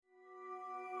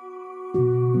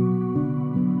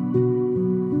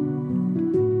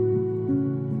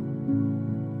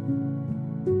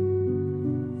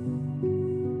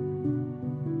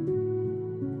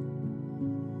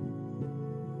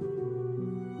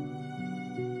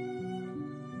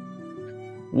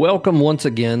Welcome once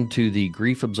again to the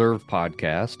Grief Observed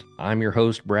podcast. I'm your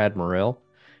host, Brad Morrell.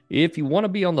 If you want to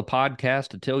be on the podcast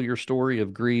to tell your story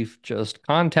of grief, just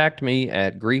contact me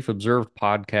at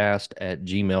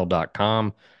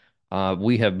griefobservedpodcast@gmail.com.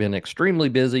 We have been extremely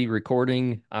busy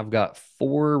recording. I've got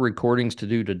 4 recordings to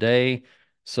do today.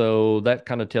 So that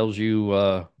kind of tells you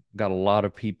got a lot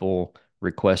of people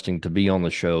requesting to be on the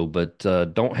show, but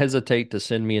don't hesitate to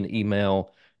send me an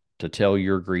email to tell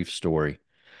your grief story.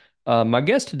 My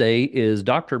guest today is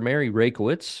Dr. Mary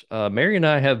Rakowitz. Mary and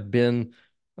I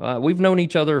we've known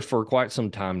each other for quite some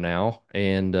time now,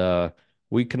 and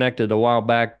we connected a while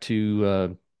back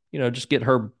to, just get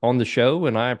her on the show,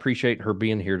 and I appreciate her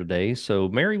being here today. So,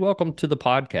 Mary, welcome to the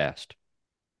podcast.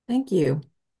 Thank you.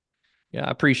 Yeah,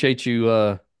 I appreciate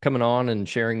you coming on and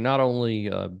sharing not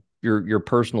only your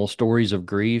personal stories of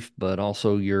grief, but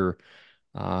also your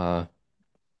uh,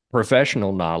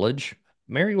 professional knowledge.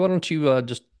 Mary, why don't you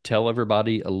just tell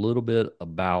everybody a little bit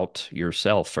about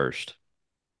yourself first?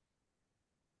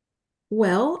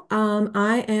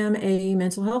 I am a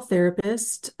mental health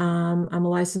therapist. I'm a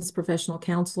licensed professional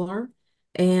counselor,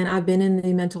 and I've been in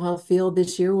the mental health field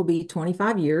this year will be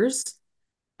 25 years.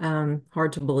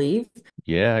 Hard to believe.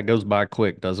 Yeah, it goes by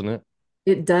quick, doesn't it?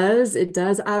 It does. It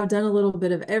does. I've done a little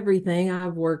bit of everything.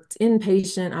 I've worked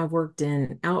inpatient, I've worked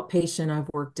in outpatient, I've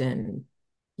worked in,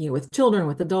 with children,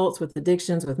 with adults, with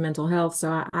addictions, with mental health.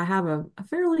 So I have a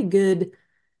fairly good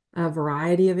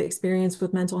variety of experience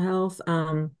with mental health.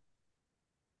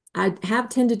 I have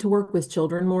tended to work with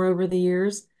children more over the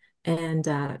years, and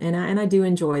I do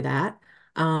enjoy that.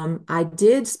 I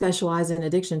did specialize in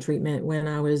addiction treatment when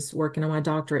I was working on my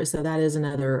doctorate, so that is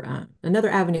another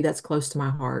avenue that's close to my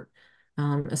heart.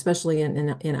 Especially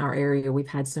in our area, we've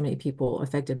had so many people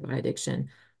affected by addiction.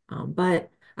 But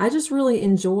I just really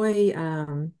enjoy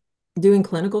doing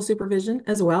clinical supervision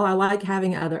as well. I like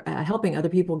having other helping other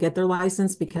people get their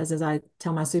license because, as I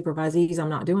tell my supervisees, I'm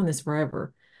not doing this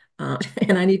forever.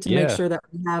 And I need to make Yeah, sure that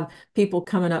we have people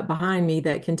coming up behind me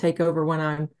that can take over when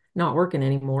I'm not working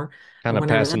anymore, kind of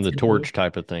whenever passing that's the going to be. torch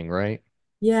type of thing, right?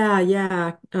 Yeah,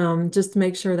 yeah. Just to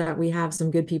make sure that we have some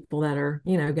good people that are,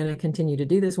 going to continue to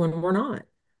do this when we're not.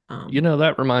 You Um, know,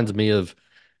 that reminds me of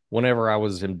whenever I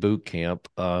was in boot camp,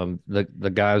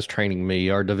 the guys training me,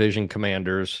 our division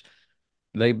commanders,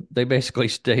 they basically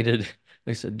stated,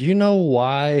 they said, "Do you know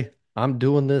why I'm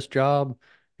doing this job?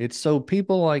 It's so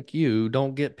people like you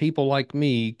don't get people like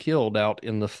me killed out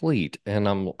in the fleet." And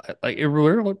I'm like, it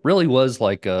really was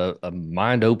like a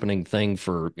mind-opening thing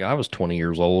for, I was 20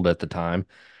 years old at the time,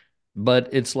 but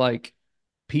it's like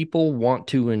people want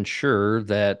to ensure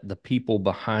that the people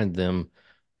behind them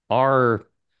are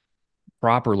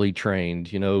properly trained,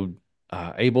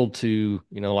 able to,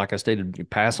 like I stated,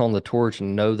 pass on the torch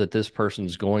and know that this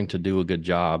person's going to do a good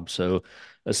job. So,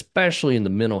 especially in the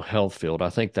mental health field, I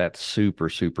think that's super,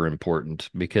 super important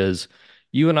because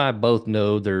you and I both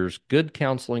know there's good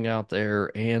counseling out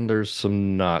there and there's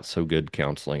some not so good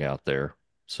counseling out there.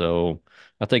 So,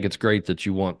 I think it's great that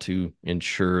you want to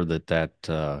ensure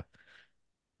that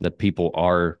people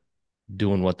are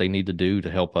doing what they need to do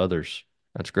to help others.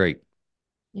 That's great.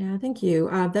 yeah, thank you.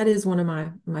 That is one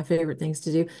of my favorite things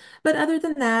to do. But other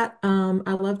than that,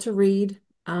 I love to read.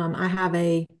 I have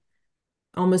a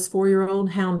almost 4-year-old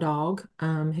hound dog,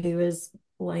 who is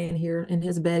laying here in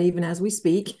his bed even as we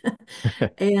speak.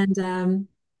 And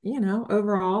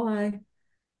overall,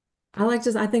 I like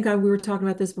to. I think we were talking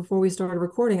about this before we started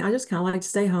recording. I just kind of like to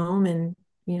stay home and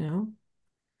you know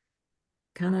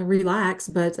kind of relax.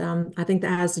 But I think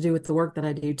that has to do with the work that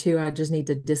I do too. I just need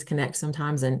to disconnect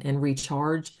sometimes and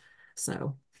recharge.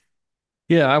 So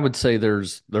Yeah, I would say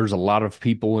there's a lot of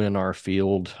people in our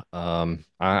field. I'm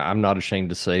not ashamed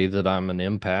to say that I'm an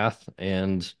empath,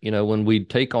 and when we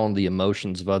take on the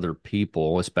emotions of other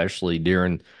people, especially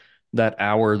during that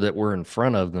hour that we're in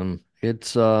front of them,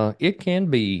 it can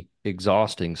be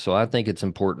exhausting. So I think it's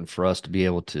important for us to be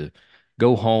able to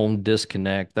go home,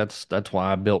 disconnect. That's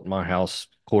why I built my house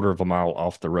quarter of a mile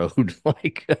off the road.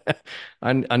 Like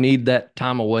I need that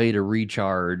time away to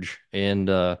recharge and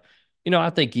I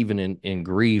think even in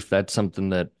grief, that's something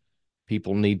that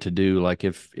people need to do. Like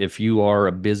if you are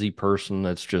a busy person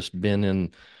that's just been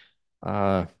in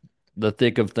uh the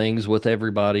thick of things with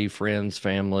everybody, friends,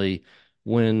 family,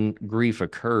 when grief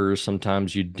occurs,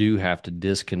 sometimes you do have to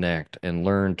disconnect and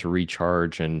learn to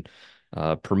recharge and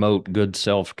promote good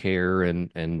self-care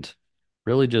and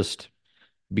really just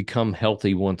become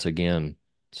healthy once again.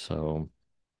 So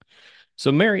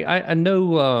so, Mary, I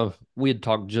know we had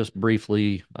talked just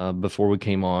briefly before we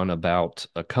came on about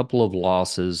a couple of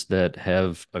losses that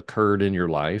have occurred in your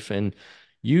life. And,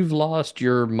 you've lost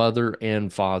your mother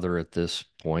and father at this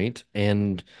point,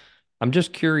 and I'm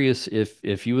just curious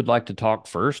if you would like to talk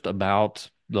first about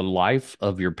the life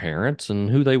of your parents and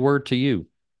who they were to you.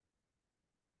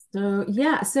 So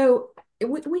yeah, so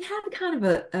we had kind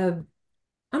of a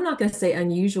I'm not going to say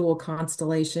unusual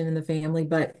constellation in the family,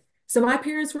 but so my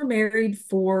parents were married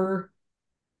for,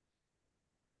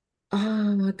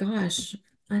 oh my gosh,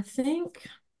 I think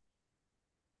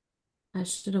I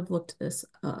should have looked this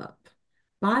up.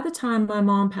 By the time my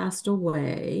mom passed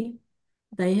away,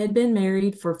 they had been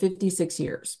married for 56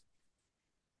 years.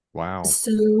 Wow.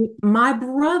 So my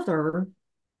brother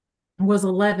was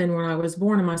 11 when I was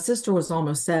born, and my sister was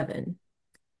almost 7.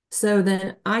 So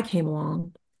then I came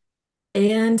along,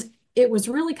 and it was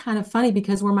really kind of funny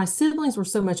because where my siblings were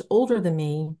so much older than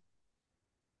me,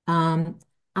 um,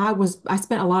 I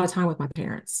spent a lot of time with my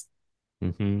parents.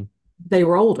 Hmm. They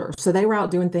were older, so they were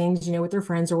out doing things, with their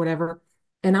friends or whatever.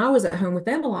 And I was at home with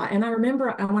them a lot. And I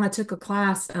remember when I took a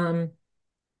class at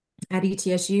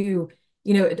ETSU,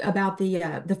 about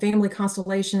the family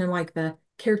constellation and like the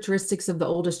characteristics of the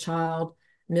oldest child,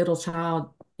 middle child,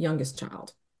 youngest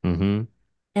child. Hmm.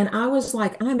 And I was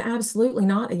like, I'm absolutely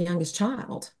not a youngest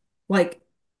child. Like,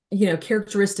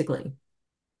 characteristically.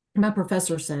 My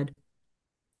professor said,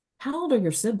 how old are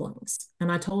your siblings?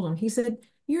 And I told him, he said,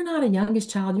 you're not a youngest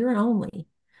child, you're an only.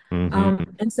 Hmm.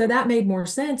 And so that made more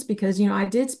sense because, I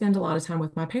did spend a lot of time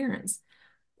with my parents.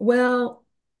 Well,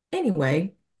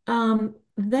 anyway,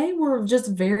 they were just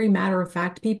very matter of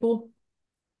fact people.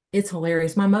 It's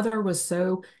hilarious. My mother was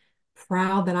so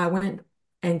proud that I went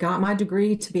and got my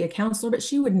degree to be a counselor, but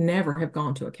she would never have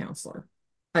gone to a counselor,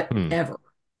 Hmm. ever.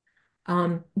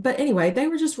 But anyway, they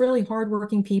were just really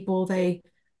hardworking people. They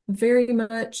very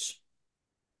much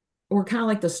were kind of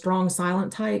like the strong,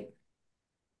 silent type.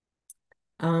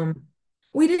 Um,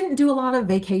 we didn't do a lot of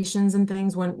vacations and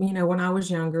things when I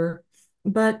was younger,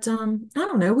 but I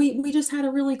don't know. We just had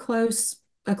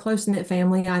a close-knit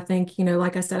family. I think,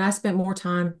 like I said, I spent more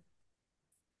time,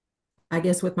 I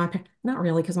guess, with not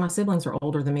really, because my siblings are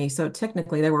older than me, so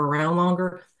technically they were around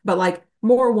longer, but like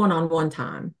more one-on-one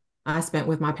time I spent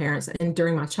with my parents and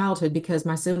during my childhood because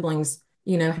my siblings,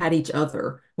 had each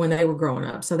other when they were growing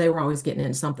up, so they were always getting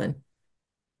into something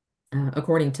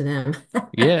according to them.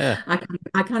 Yeah.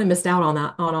 I kind of missed out on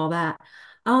all that.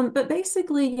 But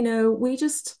basically, I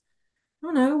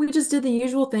don't know, we just did the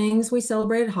usual things. We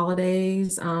celebrated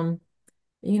holidays.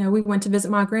 We went to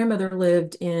visit my grandmother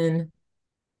lived in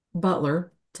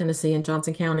Butler, Tennessee, in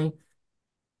Johnson County.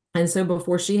 And so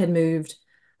before she had moved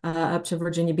up to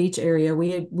Virginia Beach area,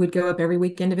 would go up every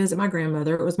weekend to visit my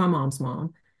grandmother. It was my mom's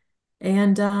mom.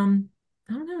 And I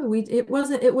don't know, it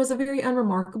was a very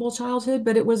unremarkable childhood,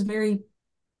 but it was a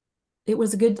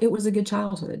good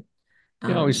childhood.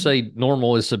 You always Um, say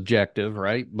normal is subjective,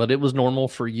 right? But it was normal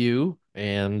for you,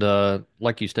 and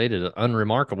like you stated,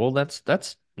 unremarkable.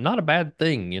 That's not a bad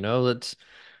thing, you know. That's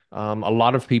a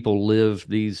lot of people live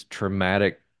these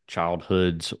traumatic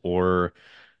childhoods, or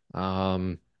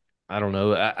um, I don't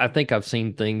know. I think I've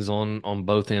seen things on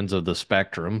both ends of the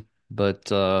spectrum,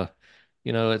 but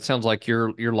it sounds like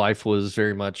your life was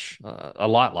very much a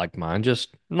lot like mine,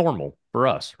 just normal for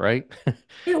us, right?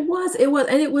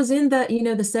 and it was in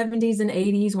the 70s and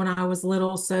 80s when I was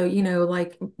little. So,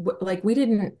 like we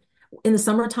didn't, in the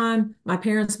summertime, my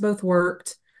parents both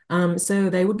worked. So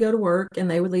they would go to work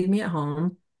and they would leave me at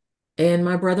home. And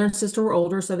my brother and sister were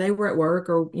older, so they were at work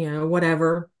or,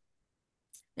 whatever.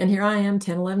 And here I am,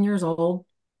 10, 11 years old,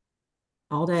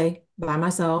 all day by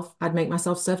myself. I'd make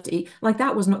myself stuff to eat. Like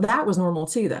that was normal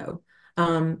too, though.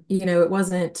 It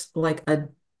wasn't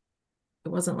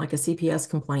like a CPS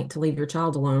complaint to leave your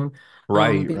child alone.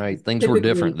 Right, Because right. Things were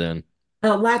different typically,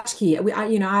 then. latchkey.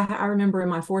 I remember in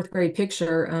my fourth grade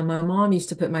picture, my mom used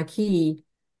to put my key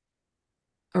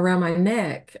around my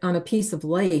neck on a piece of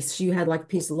lace. She had like a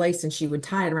piece of lace and she would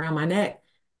tie it around my neck,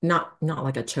 not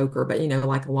like a choker, but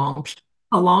like a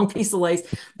long piece of lace.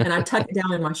 And I'd tuck it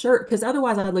down in my shirt because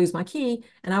otherwise I'd lose my key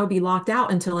and I would be locked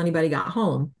out until anybody got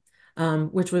home,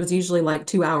 which was usually like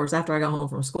 2 hours after I got home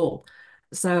from school.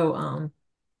 So,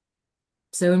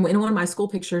 in one of my school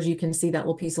pictures, you can see that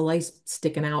little piece of lace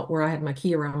sticking out where I had my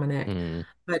key around my neck. Mm.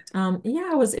 But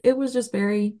yeah, it was just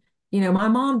very, my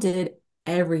mom did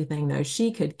everything though.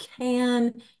 She could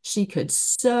can, she could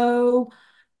sew.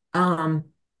 Um,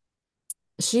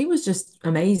 she was just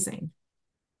amazing.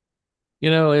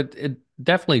 It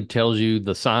definitely tells you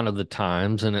the sign of the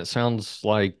times, and it sounds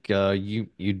like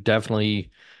you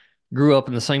definitely grew up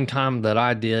in the same time that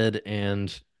I did,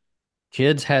 and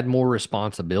kids had more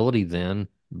responsibility then,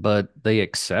 but they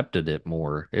accepted it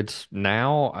more. It's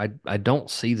now I don't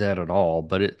see that at all,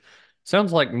 but it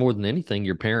Sounds like more than anything,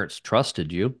 your parents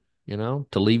trusted you, to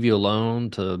leave you alone,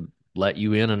 to let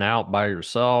you in and out by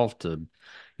yourself,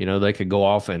 they could go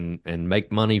off and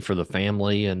make money for the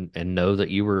family and know that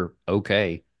you were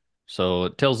okay. So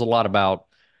it tells a lot about,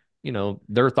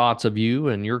 their thoughts of you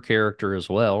and your character as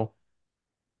well.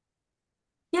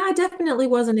 Yeah, I definitely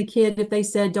wasn't a kid if they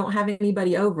said don't have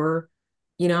anybody over.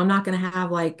 I'm not going to have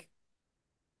like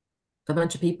a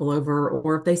bunch of people over,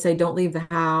 or if they say don't leave the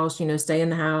house, stay in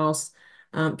the house.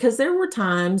 Because there were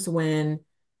times when,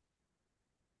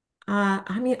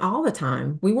 I mean, all the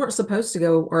time, we weren't supposed to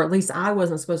go, or at least I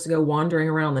wasn't supposed to go wandering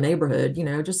around the neighborhood,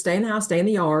 just stay in the house, stay in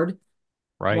the yard.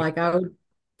 Right. Like I would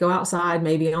go outside,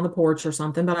 maybe on the porch or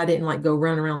something, but I didn't like go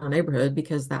run around the neighborhood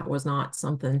because that was not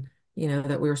something,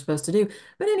 that we were supposed to do.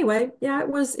 But anyway, yeah, it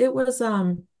was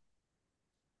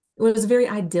very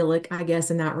idyllic, I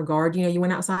guess, in that regard. You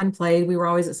went outside and played. We were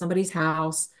always at somebody's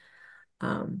house.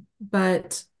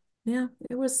 But yeah,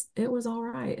 it was all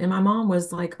right. And my mom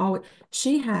was like, oh,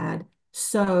 she had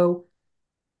so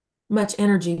much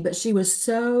energy, but she was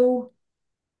so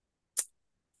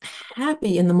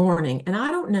happy in the morning. And I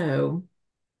don't know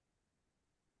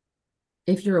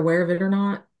if you're aware of it or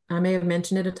not. I may have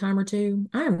mentioned it a time or two.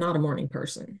 I am not a morning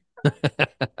person.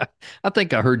 I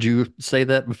think I heard you say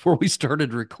that before we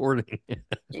started recording.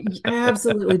 I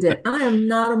absolutely did. I am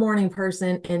not a morning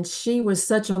person, and she was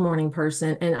such a morning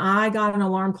person. And I got an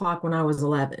alarm clock when I was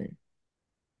 11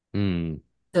 Hmm.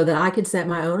 so that I could set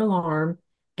my own alarm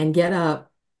and get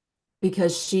up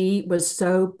because she was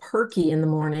so perky in the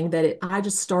morning that I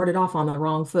just started off on the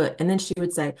wrong foot. And then she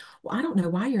would say, well, I don't know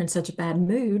why you're in such a bad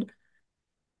mood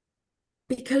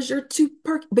because you're too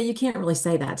perky. But you can't really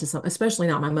say that to some, especially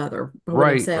not my mother. I wouldn't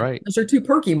have Right, said, right. because you're too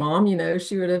perky, mom.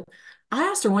 She would have. I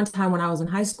asked her one time when I was in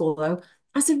high school, though,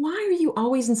 I said, why are you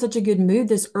always in such a good mood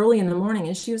this early in the morning?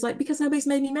 And she was like, because nobody's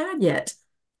made me mad yet.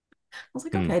 I was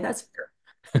like, Hmm. okay, that's fair.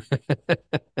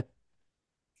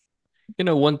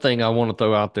 One thing I want to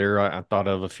throw out there I thought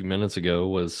of a few minutes ago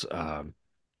was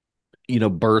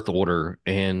birth order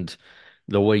and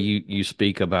the way you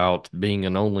speak about being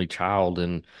an only child.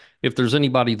 And if there's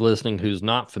anybody listening who's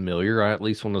not familiar, I at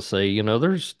least want to say,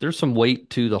 there's some weight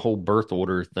to the whole birth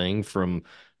order thing from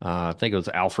I think it was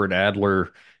Alfred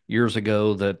Adler years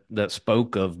ago that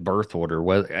spoke of birth order.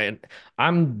 And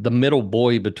I'm the middle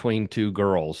boy between two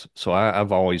girls, so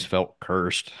I've always felt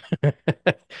cursed.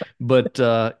 But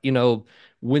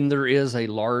when there is a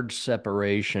large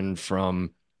separation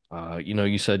from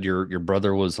you said your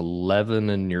brother was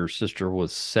 11 and your sister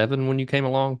was 7 when you came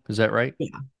along. Is that right?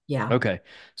 Yeah. Yeah. Okay.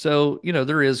 So,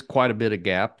 there is quite a bit of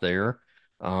gap there.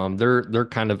 They're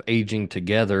kind of aging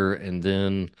together, and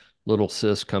then little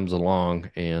sis comes along,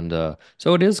 and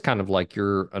so it is kind of like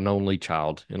you're an only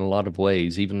child in a lot of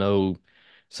ways, even though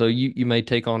so you may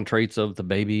take on traits of the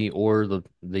baby or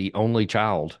the only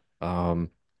child.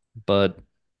 But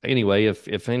anyway,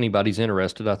 if anybody's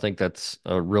interested, I think that's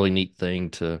a really neat thing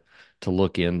to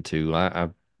look into. I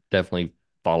definitely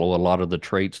follow a lot of the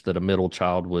traits that a middle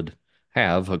child would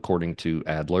have, according to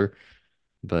Adler.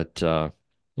 But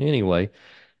anyway,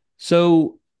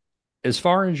 so as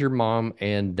far as your mom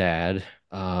and dad,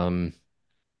 how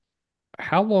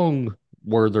long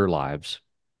were their lives?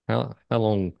 How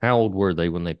old were they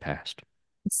when they passed?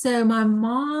 So my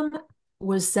mom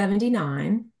was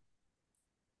 79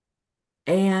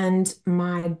 and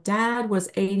my dad was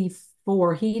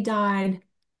 84. He died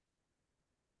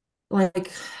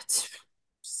like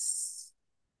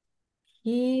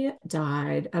he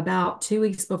died about 2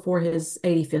 weeks before his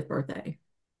 85th birthday.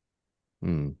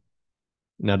 Hmm.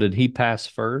 Now, did he pass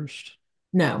first?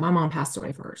 No, my mom passed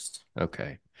away first.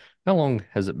 Okay. How long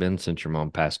has it been since your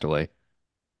mom passed away?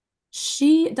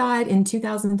 She died in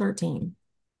 2013.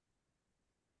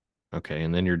 Okay,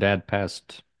 and then your dad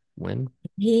passed when?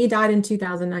 He died in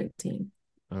 2019.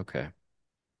 Okay.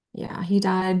 Yeah, he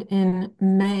died in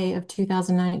May of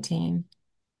 2019.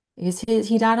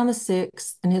 He died on the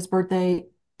 6th and his birthday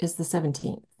is the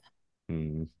 17th.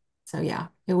 Hmm. So yeah,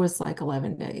 it was like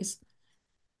 11 days.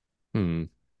 Hmm.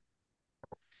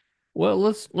 Well,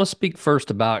 let's speak first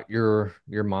about your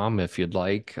mom if you'd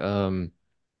like.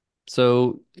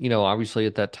 So, obviously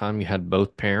at that time you had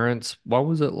both parents. What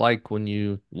was it like when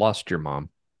you lost your mom?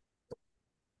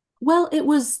 Well, it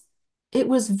was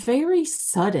very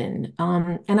sudden.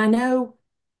 And I know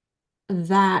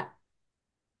that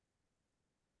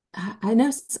I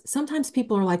know sometimes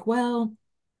people are like, well,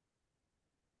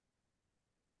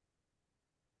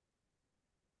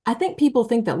 I think people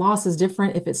think that loss is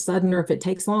different if it's sudden or if it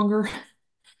takes longer.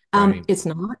 Right. It's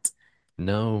not.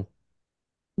 No.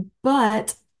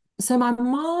 But so my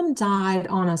mom died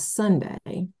on a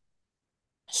Sunday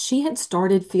she had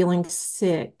started feeling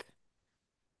sick,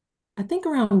 I think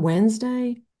around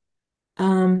Wednesday.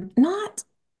 Not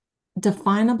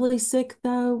definably sick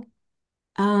though.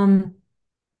 Um,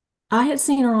 I had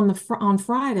seen her on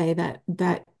Friday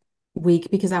that week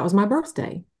because that was my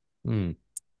birthday. Hmm.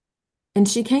 And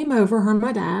she came over, her and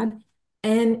my dad,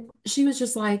 and she was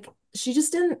just like, she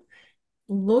just didn't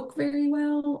look very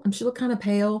well. She looked kind of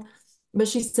pale, but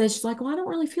she said, she's like, well, I don't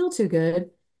really feel too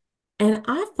good. And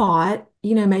I thought,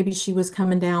 maybe she was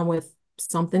coming down with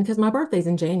something because my birthday's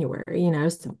in January,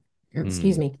 so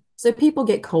excuse Hmm. me. So people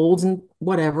get colds and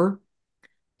whatever.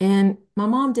 And my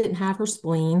mom didn't have her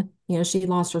spleen. She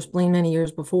lost her spleen many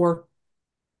years before.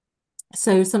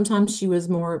 So sometimes she was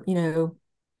more,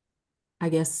 I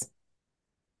guess,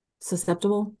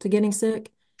 susceptible to getting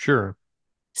sick. Sure.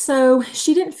 So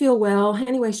she didn't feel well.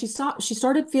 Anyway, she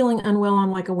started feeling unwell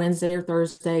on like a Wednesday or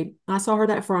Thursday. I saw her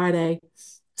that Friday.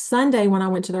 Sunday, when I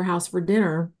went to their house for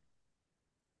dinner,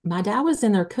 my dad was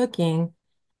in there cooking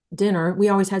dinner. We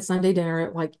always had Sunday dinner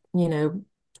at like,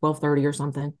 12:30 or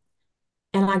something.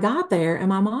 And I got there and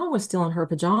my mom was still in her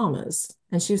pajamas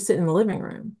and she was sitting in the living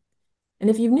room. And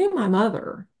if you knew my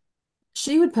mother,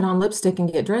 she would put on lipstick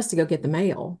and get dressed to go get the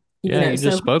mail, Yeah, you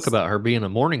just So spoke about her being a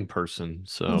morning person,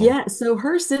 so yeah, so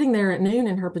her sitting there at noon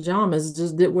in her pajamas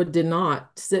just did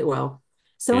not sit well.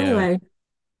 So yeah. anyway,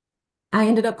 I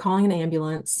ended up calling an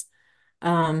ambulance.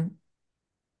 Um,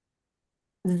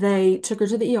 they took her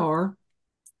to the ER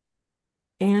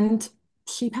and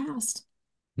she passed.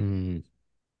 Hmm.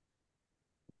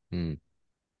 Hmm.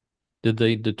 Did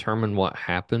they determine what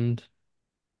happened?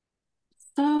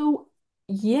 So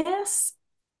yes,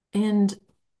 and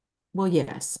well,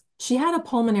 yes, she had a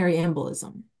pulmonary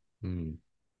embolism, Hmm.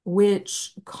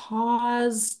 which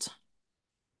caused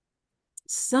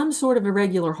some sort of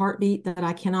irregular heartbeat that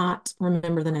I cannot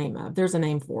remember the name of. There's a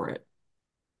name for it.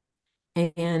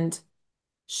 And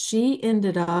she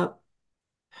ended up,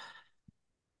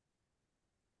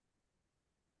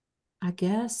 I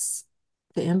guess,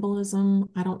 the embolism,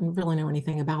 I don't really know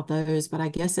anything about those, but I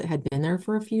guess it had been there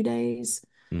for a few days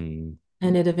Hmm.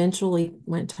 and it eventually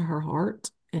went to her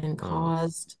heart and Oh.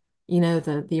 caused,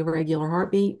 the irregular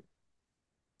heartbeat.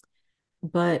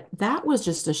 But that was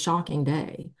just a shocking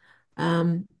day.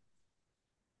 Um,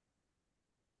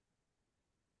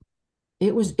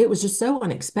 it was just so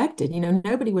unexpected.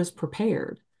 Nobody was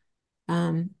prepared.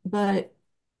 But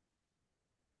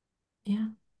yeah,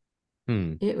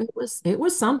 Hmm. it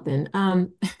was something.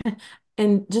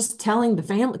 And just telling the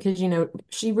family because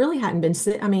she really hadn't been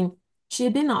sick. I mean, she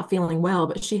had been not feeling well,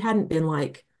 but she hadn't been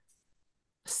like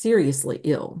seriously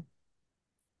ill,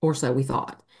 or so we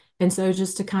thought. And so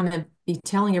just to kind of be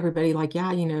telling everybody like,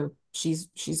 yeah,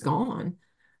 she's gone.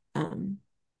 Um,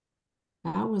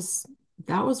 that was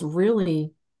that was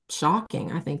really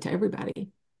shocking, I think, to everybody.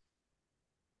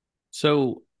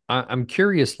 So I'm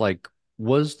curious, like,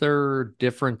 was there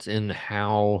difference in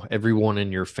how everyone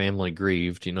in your family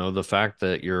grieved? The fact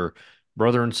that your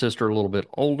brother and sister are a little bit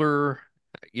older,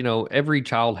 every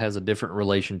child has a different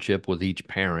relationship with each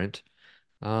parent.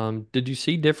 Did you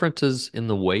see differences in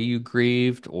the way you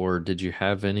grieved, or did you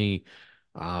have any,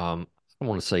 I don't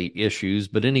want to say issues,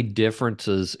 but any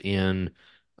differences in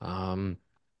um,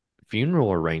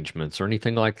 funeral arrangements or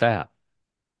anything like that?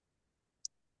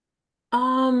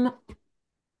 Um,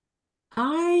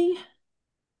 I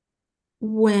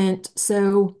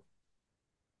so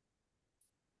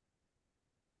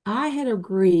I had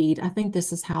agreed, I think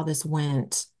this is how this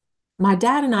went. My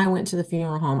dad and I went to the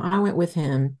funeral home. I went with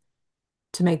him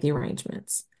to make the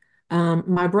arrangements.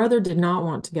 My brother did not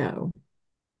want to go.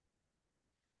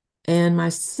 And my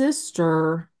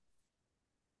sister,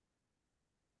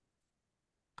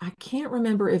 I can't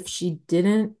remember if she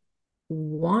didn't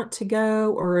want to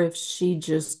go or if she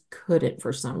just couldn't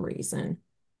for some reason.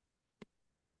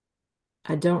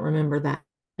 I don't remember that.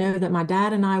 I know that my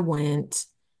dad and I went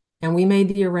and we made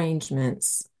the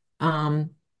arrangements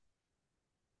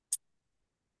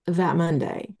that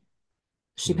Monday.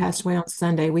 She Hmm. passed away on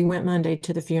Sunday. We went Monday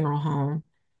to the funeral home.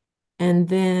 And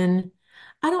then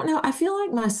I don't know, I feel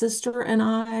like my sister and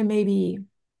I maybe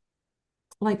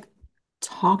like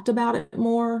talked about it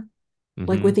more,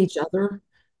 like Mm-hmm. with each other.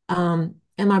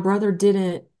 And my brother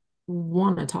didn't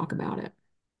want to talk about it.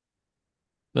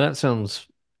 That sounds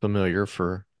familiar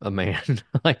for a man.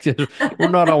 Like we're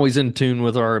not always in tune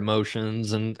with our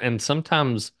emotions, and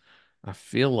sometimes I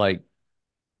feel like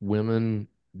women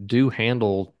do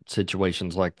handle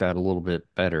situations like that a little bit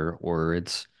better, or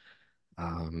it's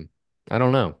um I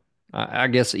don't know. I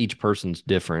guess each person's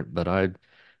different, but I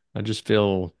just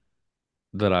feel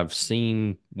that I've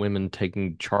seen women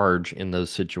taking charge in those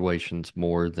situations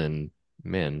more than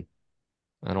men.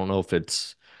 I don't know if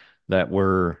it's that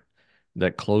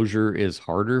that closure is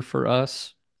harder for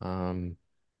us,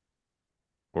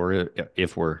 or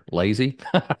if we're lazy.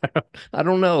 I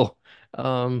don't know.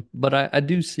 But I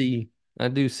do see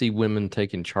women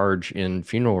taking charge in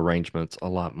funeral arrangements a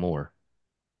lot more.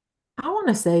 I want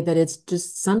to say that it's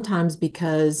just sometimes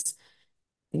because,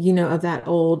 of that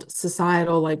old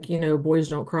societal, like, boys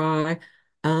don't cry.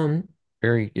 Um,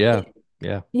 Very, yeah, it-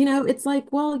 yeah, it's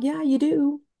like, well, yeah, you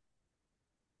do.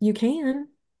 You can.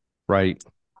 right.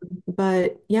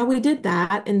 But yeah, we did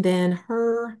that. And then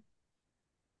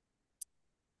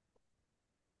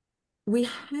we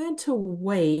had to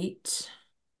wait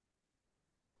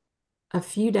a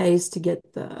few days to get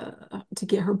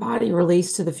her body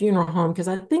released to the funeral home because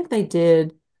I think they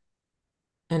did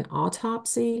an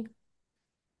autopsy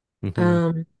Hmm.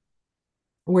 um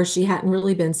where she hadn't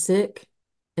really been sick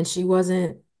and she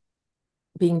wasn't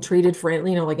being treated for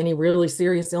like any really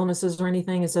serious illnesses or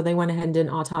anything. And so they went ahead and did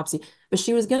an autopsy. But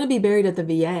she was going to be buried at the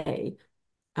VA.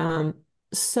 Um,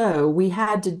 so we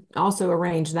had to also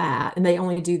arrange that. And they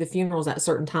only do the funerals at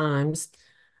certain times.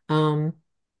 Um,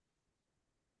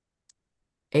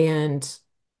 and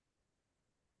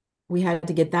we had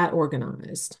to get that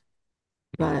organized.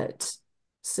 But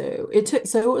so it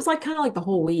was like kind of like the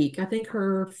whole week. I think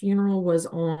her funeral was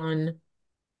on,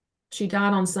 she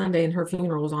died on Sunday and her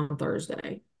funeral was on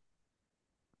Thursday.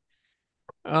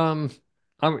 Um,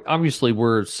 Obviously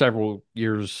we're several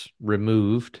years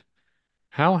removed.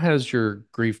 How has your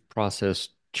grief process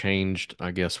changed,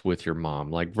 I guess, with your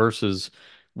mom? Like versus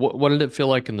what did it feel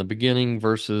like in the beginning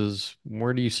versus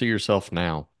where do you see yourself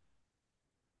now?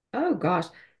 Oh gosh.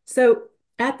 So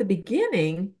at the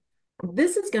beginning,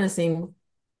 this is going to seem,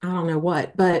 I don't know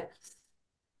what, but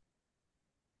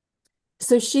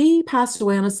so she passed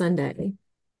away on a Sunday.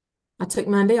 I took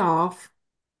Monday off.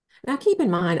 Now keep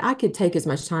in mind, I could take as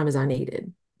much time as I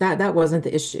needed. That wasn't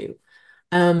the issue.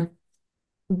 Um,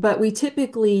 but we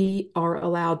typically are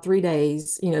allowed 3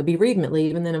 days, bereavement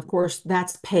leave, and then of course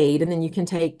that's paid, and then you can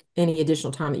take any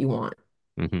additional time that you want.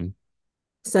 Hmm.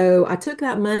 So I took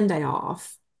that Monday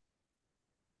off,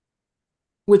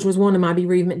 which was one of my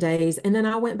bereavement days, and then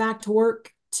I went back to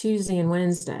work Tuesday and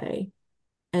Wednesday.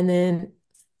 And then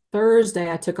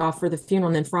Thursday, I took off for the funeral,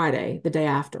 and then Friday, the day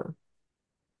after.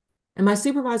 And my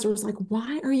supervisor was like,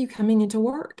 "Why are you coming into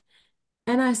work?"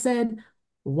 And I said,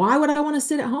 "Why would I want to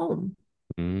sit at home?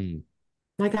 Mm.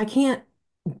 Like, I can't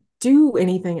do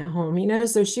anything at home?"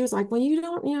 So she was like, "Well, you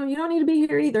don't need to be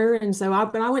here either." And so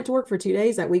but I went to work for 2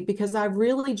 days that week because I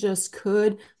really just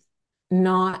could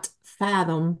not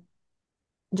fathom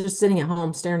just sitting at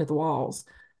home staring at the walls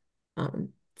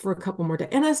for a couple more days.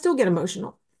 And I still get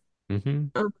emotional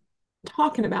Hmm. um,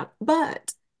 talking about it.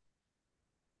 But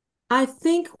I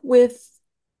think with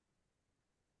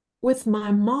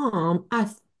my mom, I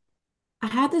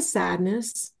had this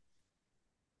sadness,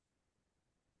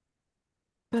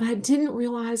 but I didn't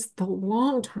realize the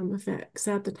long-term effects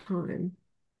at the time.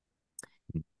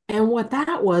 And what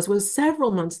that was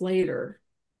several months later,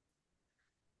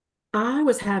 I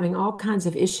was having all kinds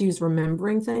of issues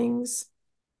remembering things.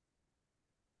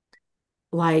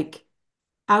 Like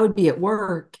I would be at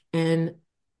work and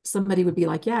somebody would be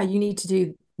like, "Yeah, you need to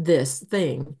do this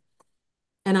thing."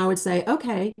 And I would say,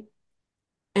 "Okay,"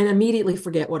 and immediately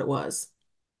forget what it was.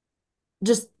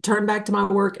 Just turn back to my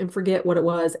work and forget what it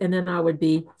was. And then I would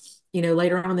be,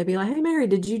 later on, they'd be like, "Hey, Mary,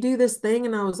 did you do this thing?"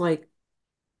 And I was like,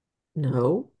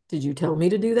 "No, did you tell me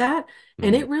to do that?"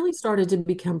 And Mm. it really started to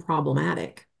become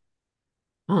problematic.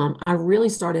 I really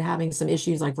started having some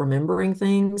issues like remembering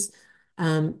things,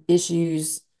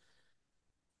 issues.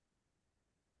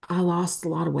 I lost a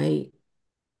lot of weight.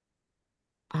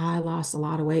 I lost a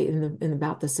lot of weight in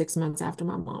about the 6 months after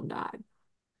my mom died.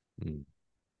 Mm.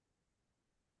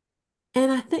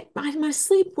 And I think my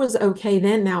sleep was okay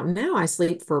then. Now I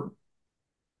sleep for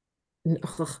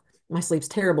ugh, my sleep's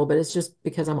terrible, but it's just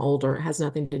because I'm older. It has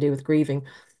nothing to do with grieving.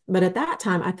 But at that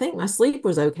time, I think my sleep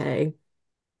was okay.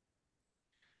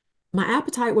 My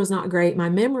appetite was not great. My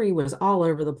memory was all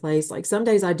over the place. Like some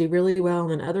days I do really well,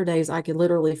 and then other days I could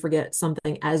literally forget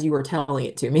something as you were telling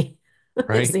it to me. It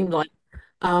Right. seemed like.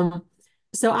 Um,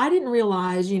 so I didn't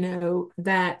realize,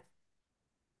 that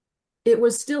it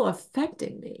was still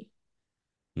affecting me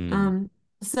Mm. um,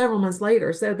 several months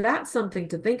later. So that's something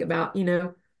to think about,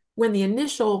 when the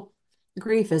initial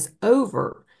grief is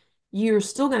over, you're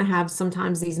still going to have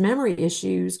sometimes these memory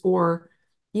issues or,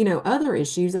 other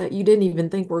issues that you didn't even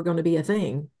think were going to be a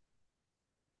thing.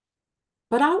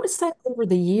 But I would say over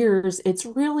the years, it's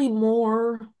really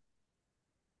more,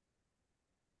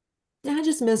 "Yeah, I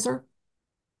just miss her."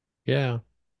 Yeah.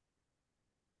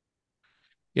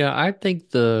 Yeah, I think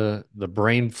the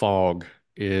brain fog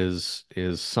is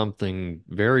something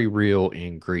very real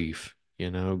in grief,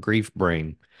 grief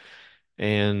brain.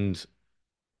 And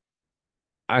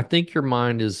I think your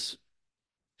mind is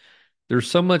there's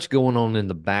so much going on in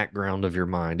the background of your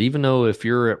mind. Even though if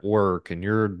you're at work and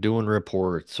you're doing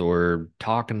reports or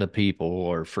talking to people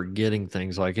or forgetting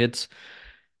things, like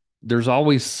there's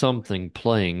always something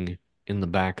playing in the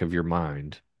back of your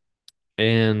mind.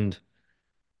 And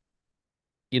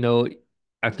you know,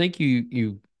 I think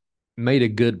you made a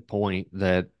good point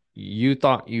that you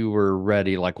thought you were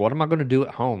ready. Like, what am I going to do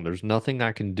at home? There's nothing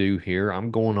I can do here.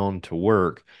 I'm going on to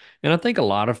work. And I think a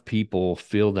lot of people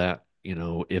feel that,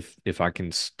 if I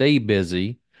can stay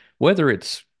busy, whether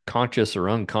it's conscious or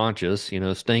unconscious,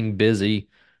 staying busy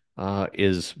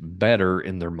is better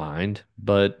in their mind.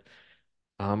 But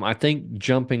I think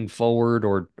jumping forward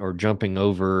or jumping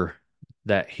over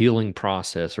that healing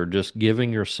process or just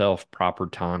giving yourself proper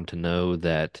time to know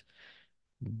that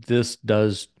this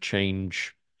does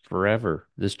change forever.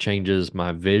 This changes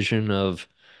my vision of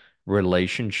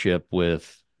relationship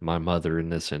with my mother in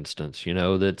this instance.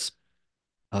 That's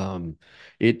um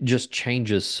it just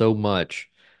changes so much.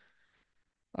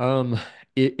 Um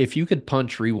if you could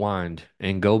punch rewind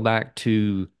and go back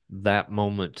to that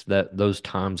moment, that those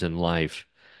times in life,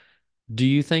 do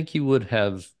you think you would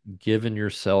have given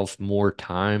yourself more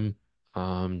time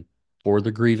um for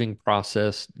the grieving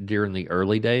process during the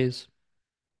early days?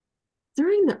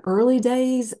 During the early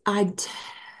days,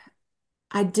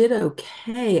 I did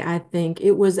okay. I think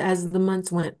it was as the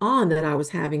months went on that I was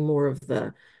having more of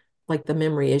the like the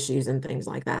memory issues and things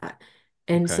like that.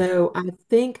 And Okay. so I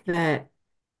think that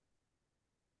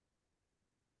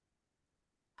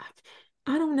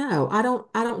I don't know. I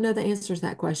don't know the answer to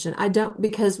that question. I don't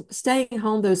because staying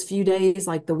home those few days,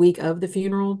 like the week of the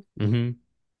funeral, Mm-hmm.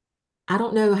 I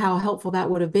don't know how helpful that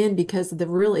would have been because the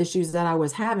real issues that I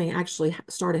was having actually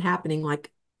started happening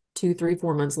like 2, 3,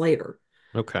 4 months later.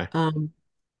 Okay. Um,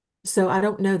 so I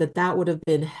don't know that that would have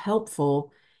been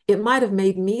helpful. It might have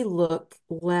made me look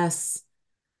less,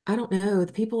 I don't know.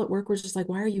 The people at work were just like,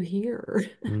 "Why are you here?"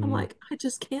 I'm Mm. like, "I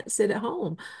just can't sit at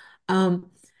home."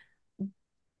 Um,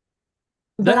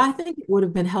 but That I think it would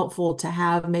have been helpful to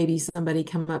have maybe somebody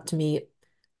come up to me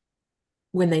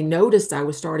when they noticed I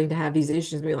was starting to have these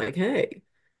issues, and be like, "Hey,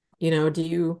 do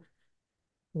you,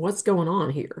 what's going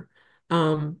on here?"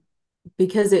 Um,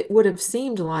 because it would have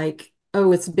seemed like,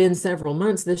 oh, it's been several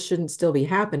months, this shouldn't still be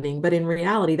happening. But in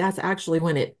reality, that's actually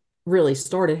when it really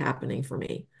started happening for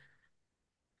me.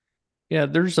 Yeah,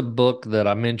 there's a book that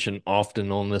I mention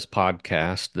often on this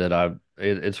podcast that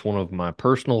it's one of my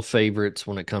personal favorites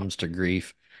when it comes to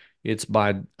grief. It's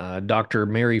by Dr.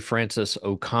 Mary Frances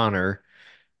O'Connor,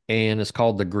 and it's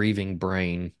called The Grieving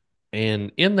Brain.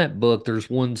 And in that book, there's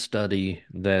one study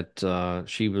that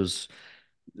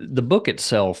the book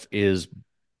itself is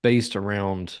based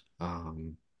around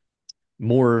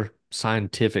more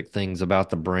scientific things about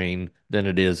the brain than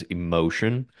it is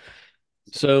emotion.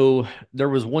 So there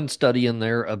was one study in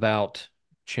there about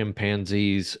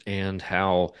chimpanzees and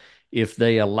how if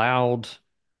they allowed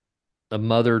a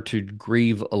mother to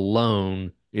grieve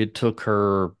alone, it took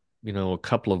her, a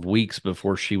couple of weeks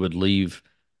before she would leave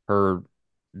her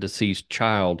deceased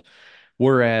child.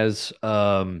 Whereas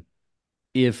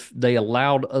if they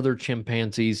allowed other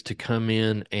chimpanzees to come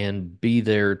in and be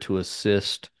there to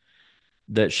assist,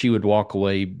 that she would walk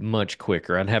away much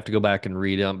quicker. I'd have to go back and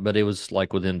read it, but it was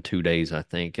like within 2 days, I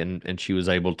think, and she was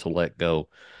able to let go.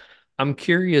 I'm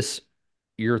curious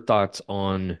your thoughts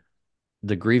on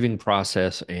the grieving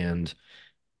process and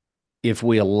if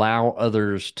we allow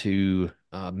others to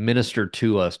minister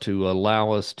to us, to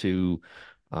allow us to,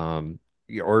 um,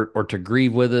 or to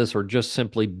grieve with us, or just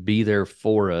simply be there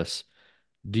for us.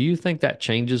 Do you think that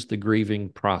changes the grieving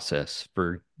process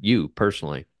for you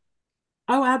personally?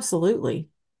 Oh, absolutely.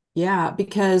 Yeah,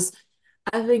 because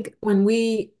I think when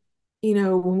we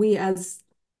as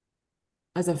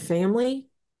a family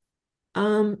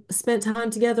spent time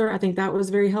together, I think that was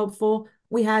very helpful.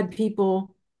 We had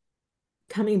people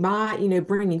coming by,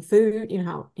 bringing food, you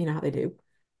know how they do.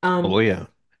 Oh Um, yeah.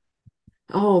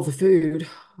 all the food,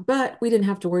 but we didn't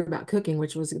have to worry about cooking,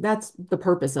 that's the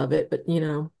purpose of it. But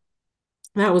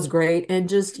that was great. And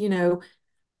just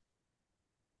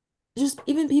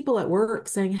even people at work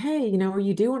saying, "Hey, are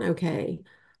you doing okay?"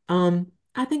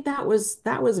 I think that was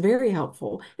very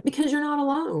helpful because you're not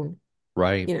alone,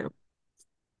 Right. you know,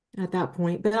 at that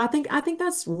point. But I think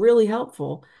that's really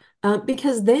helpful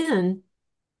because then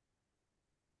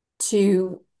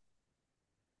to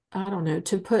I don't know,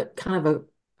 to put kind of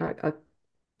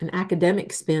an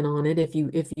academic spin on it, if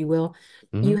you will,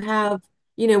 you Hmm. have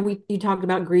we you talked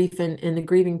about grief and the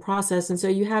grieving process. And so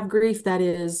you have grief that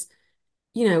is,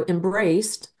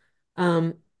 embraced.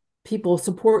 Um, People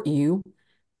support you,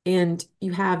 and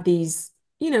you have these,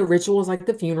 rituals like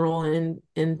the funeral and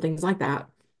things like that.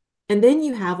 And then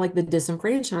you have like the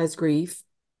disenfranchised grief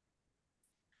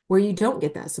where you don't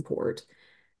get that support.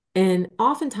 And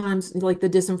oftentimes like the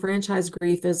disenfranchised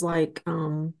grief is like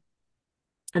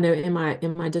I know in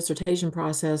my dissertation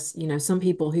process, some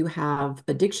people who have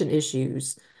addiction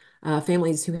issues,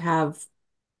 families who have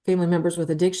family members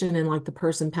with addiction and like the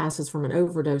person passes from an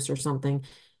overdose or something,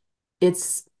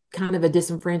 it's kind of a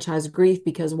disenfranchised grief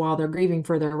because while they're grieving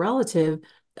for their relative,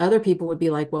 other people would be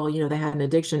like, well, they had an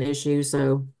addiction issue,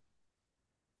 so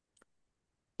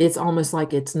it's almost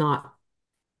like it's not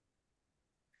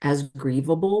as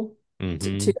grievable to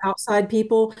Hmm. outside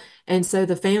people. And so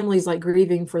the family's like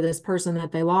grieving for this person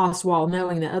that they lost while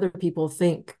knowing that other people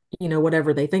think,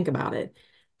 whatever they think about it.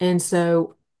 And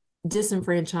so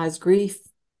disenfranchised grief,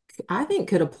 I think,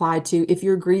 could apply to if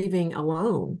you're grieving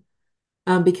alone,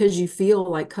 because you feel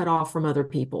like cut off from other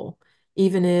people,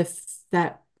 even if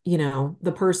that,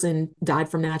 the person died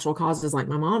from natural causes like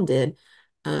my mom did.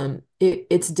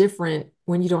 It's different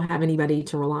when you don't have anybody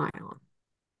to rely on.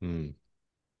 Mm.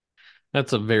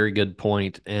 That's a very good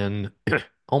point and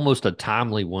almost a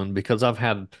timely one because I've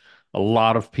had a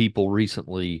lot of people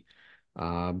recently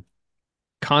uh,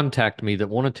 contact me that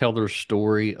want to tell their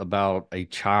story about a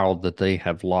child that they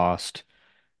have lost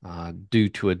due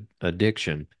to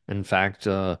addiction. In fact,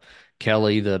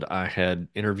 Kelly, that I had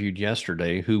interviewed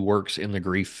yesterday, who works in the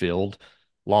grief field,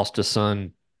 lost a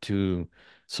son to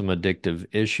some addictive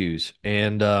issues.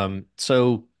 And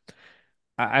so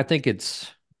I think it's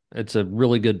a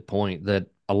really good point that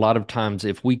a lot of times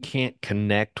if we can't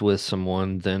connect with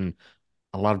someone, then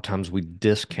a lot of times we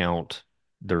discount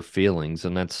their feelings,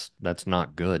 and that's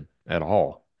not good at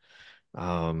all.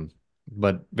 Um,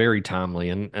 but very timely,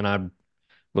 and I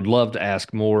would love to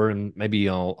ask more, and maybe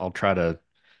I'll try to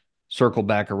circle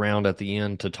back around at the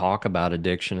end to talk about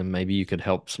addiction, and maybe you could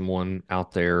help someone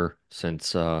out there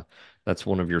since that's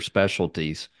one of your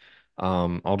specialties.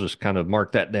 I'll just kind of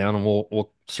mark that down, and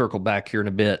we'll circle back here in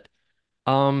a bit.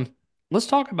 Um, let's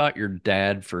talk about your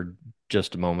dad for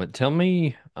just a moment. Tell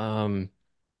me,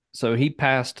 so he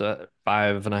passed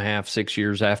 5.5, 6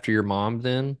 years after your mom,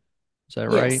 then? Is that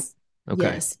right? Yes. Okay.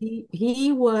 Yes.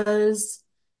 He was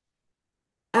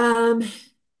um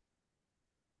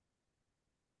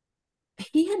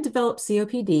he had developed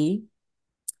COPD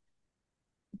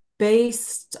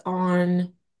based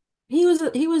on he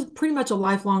was pretty much a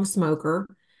lifelong smoker.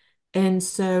 And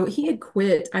so he had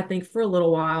quit, I think, for a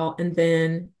little while, and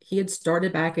then he had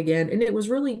started back again. And it was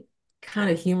really kind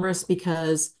of humorous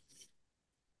because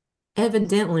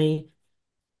evidently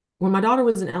when my daughter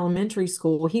was in elementary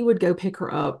school, he would go pick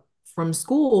her up from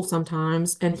school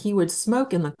sometimes and he would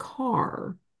smoke in the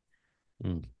car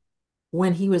Mm.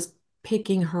 when he was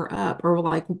picking her up, or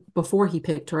like before he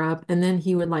picked her up, and then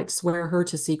he would like swear her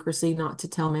to secrecy not to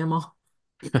tell Mama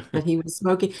that he was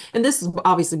smoking. And this is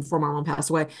obviously before my mom passed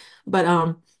away. But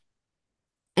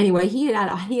anyway, he had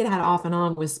had off and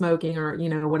on with smoking,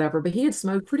 or whatever, but he had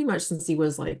smoked pretty much since he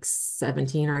was like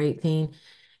 17 or 18.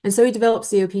 And so he developed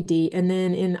COPD, and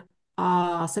then in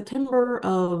September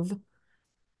of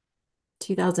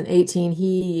 2018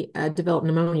 he developed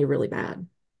pneumonia really bad,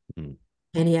 Mm.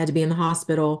 and he had to be in the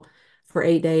hospital for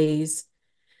 8 days.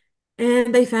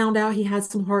 And they found out he had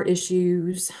some heart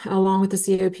issues along with the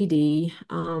COPD.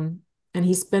 And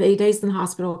he spent 8 days in the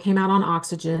hospital, came out on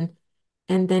oxygen,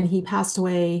 and then he passed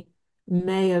away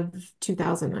May of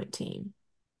 2019.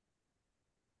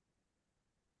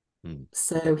 Mm.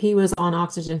 So he was on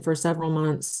oxygen for several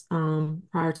months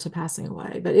prior to passing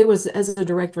away. But it was as a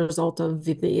direct result of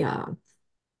the, You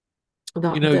the were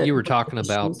breathing talking issues.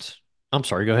 about, I'm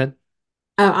sorry, go ahead.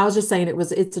 I was just saying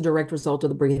it's a direct result of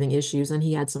the breathing issues, and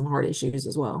he had some heart issues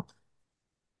as well.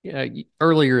 Yeah,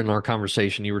 earlier in our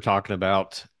conversation, you were talking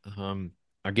about,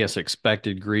 I guess,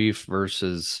 expected grief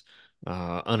versus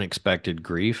unexpected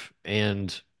grief.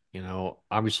 And,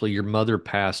 obviously your mother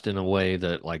passed in a way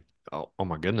that, like, oh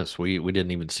my goodness, we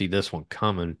didn't even see this one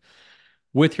coming.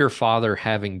 With your father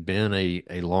having been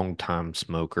a long time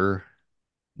smoker,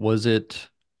 was it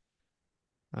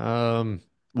um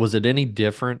was it any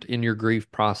different in your grief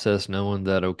process knowing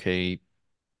that, okay,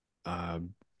 uh,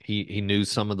 he knew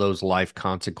some of those life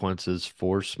consequences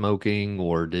for smoking,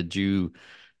 or did you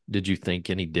think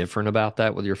any different about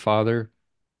that with your father?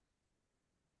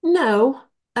 No,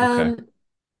 Okay. um,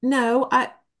 no,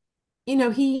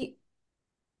 he,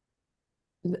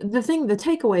 the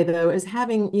takeaway though is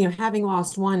having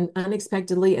lost one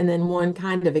unexpectedly and then one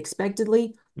kind of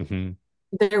expectedly. Hmm.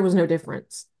 there was no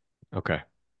difference. Okay.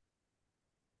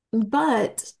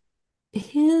 But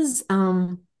his I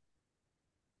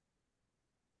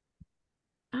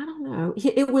don't know.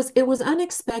 It was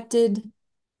unexpected.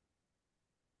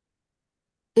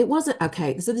 It wasn't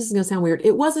okay. So this is gonna sound weird.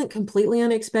 It wasn't completely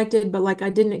unexpected, but like I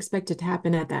didn't expect it to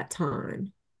happen at that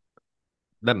time.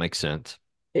 That makes sense.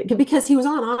 Because he was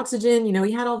on oxygen,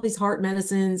 he had all these heart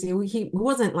medicines. He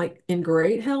wasn't like in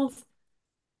great health,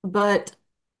 but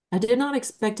I did not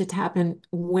expect it to happen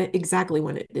exactly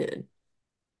when it did.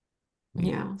 Mm.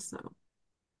 Yeah, so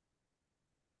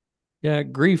Yeah,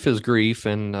 grief is grief.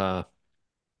 And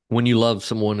when you love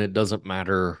someone, it doesn't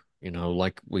matter,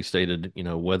 like we stated,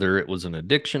 whether it was an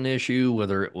addiction issue,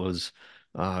 whether it was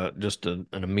just an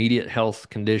immediate health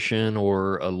condition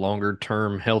or a longer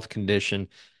term health condition.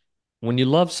 When you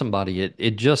love somebody,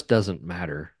 it just doesn't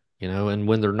matter, and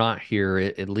when they're not here,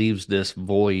 it leaves this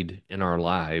void in our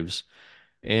lives.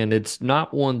 And it's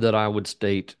not one that I would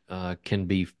state can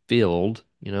be filled.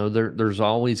 There's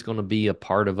always going to be a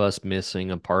part of us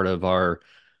missing, a part of our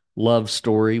love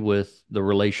story with the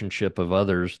relationship of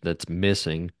others that's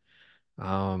missing.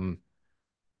 Um,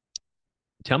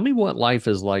 Tell me what life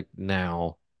is like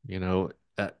now.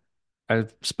 Uh,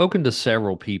 I've spoken to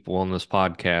several people on this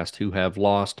podcast who have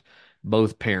lost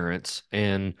both parents,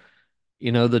 and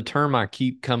the term I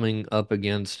keep coming up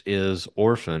against is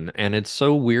orphan, and it's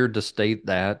so weird to state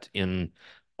that in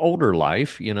older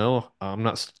life. I'm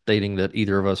not stating that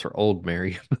either of us are old,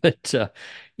 Mary, but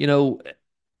you know,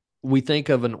 we think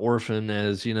of an orphan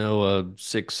as, a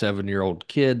 6, 7 year old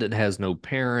kid that has no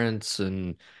parents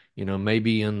and,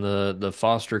 maybe in the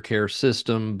foster care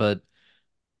system, but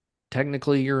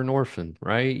technically you're an orphan,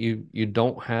 right? You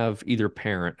don't have either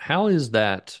parent. How is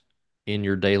that in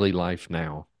your daily life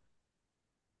now?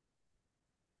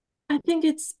 I think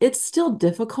it's still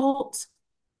difficult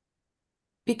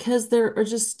because there are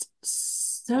just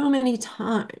so many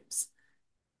times,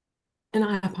 and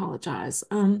I apologize.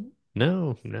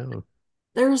 No, no.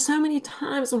 There are so many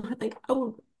times when I think,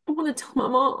 oh, I want to tell my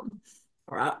mom,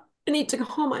 or I need to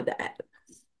call my dad,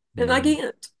 and I Mm,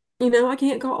 can't. I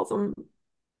can't call them.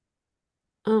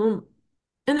 Um,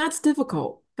 and that's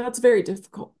difficult. That's very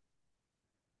difficult.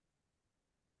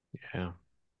 yeah.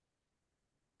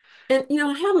 And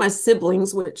I have my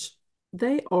siblings, which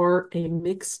they are a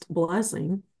mixed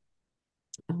blessing.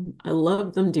 I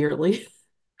love them dearly.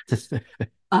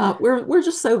 We're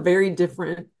just so very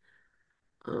different.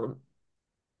 Um,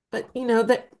 but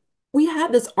that we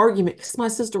had this argument because my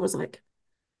sister was like,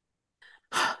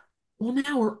 "Well,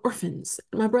 now we're orphans."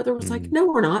 And my brother was like, Mm, "No,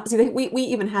 we're not." See, we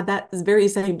even had that very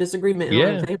same disagreement in our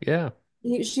own yeah, family.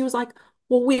 yeah. She was like,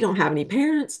 "Well, we don't have any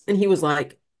parents," and he was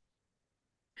like,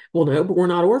 "Well, no, but we're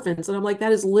not orphans." And I'm like,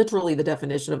 "That is literally the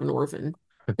definition of an orphan,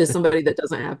 is somebody that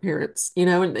doesn't have parents."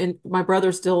 And my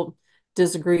brother still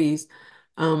disagrees.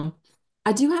 Um,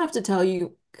 I do have to tell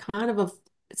you kind of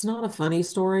it's not a funny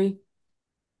story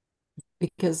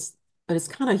but it's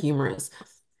kind of humorous.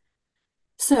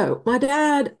 So my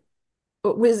dad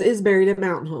is buried at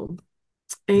Mountain Home,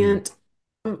 Mm,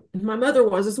 and my mother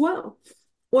was as well.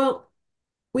 Well,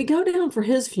 we go down for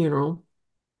his funeral,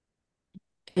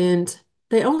 and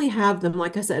they only have them,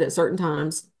 like I said, at certain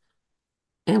times.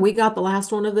 And we got the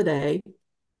last one of the day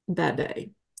that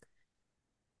day.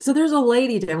 So there's a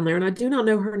lady down there, and I do not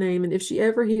know her name. And if she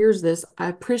ever hears this, I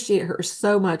appreciate her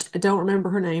so much. I don't remember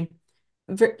her name.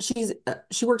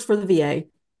 She works for the VA,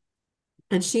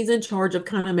 and she's in charge of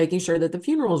kind of making sure that the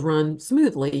funerals run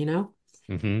smoothly.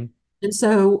 mm-hmm. And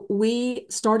so they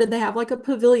have like a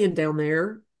pavilion down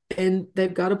there, and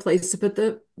they've got a place to put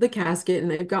the casket,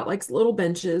 and they've got like little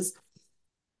benches.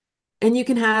 And you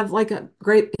can have like a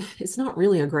grave, it's not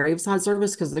really a graveside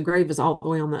service because the grave is all the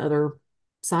way on the other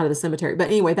side of the cemetery. But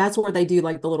anyway, that's where they do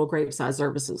like the little graveside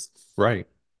services. Right.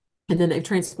 And then they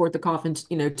transport the coffin, to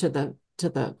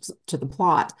the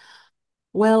plot.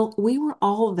 Well, we were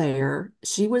all there.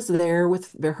 She was there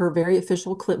with her very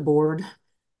official clipboard.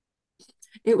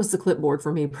 It was the clipboard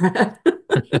for me, Brad.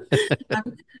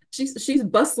 She's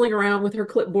bustling around with her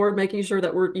clipboard, making sure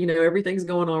that everything's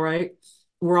going all right.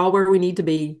 We're all where we need to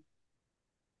be.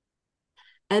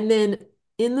 And then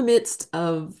in the midst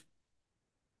of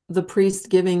the priest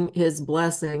giving his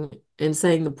blessing and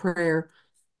saying the prayer,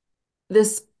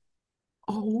 this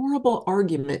horrible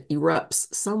argument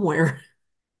erupts somewhere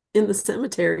in the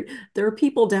cemetery. There are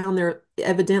people down there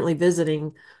evidently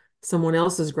visiting someone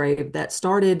else's grave that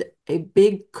started a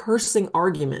big cursing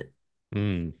argument.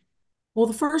 Mm, Well,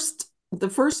 the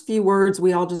first few words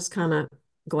we all just kind of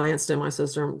glanced at my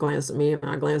sister, glanced at me, and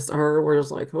I glanced at her. We're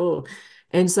just like, oh.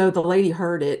 And so the lady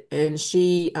heard it, and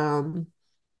she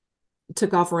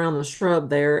took off around the shrub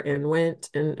there and went,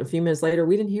 and a few minutes later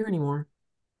we didn't hear anymore.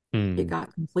 It Hmm.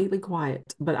 got completely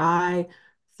quiet. But I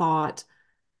thought,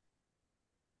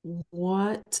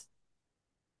 what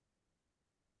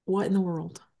what in the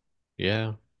world?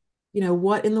 Yeah.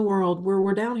 What in the world?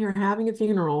 We're down here having a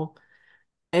funeral,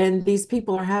 and these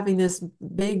people are having this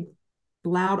big,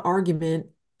 loud argument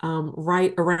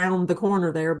right around the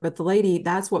corner there. But the lady,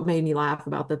 that's what made me laugh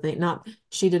about the thing. Not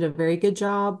she did a very good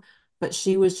job, but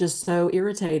she was just so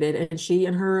irritated, and she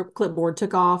and her clipboard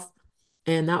took off,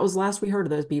 and that was the last we heard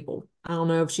of those people. I don't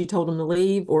know if she told them to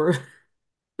leave or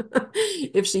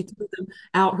if she threw them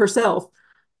out herself.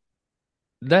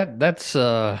 That's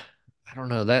I don't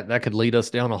know, that could lead us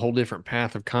down a whole different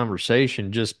path of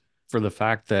conversation just for the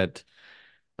fact that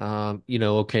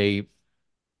okay,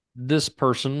 this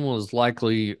person was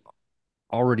likely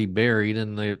already buried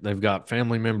and they've got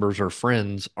family members or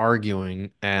friends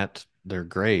arguing at their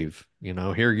grave.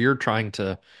 Here you're trying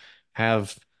to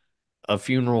have a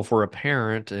funeral for a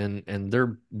parent and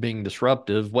they're being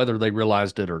disruptive, whether they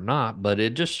realized it or not, but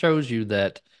it just shows you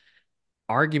that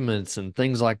arguments and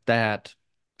things like that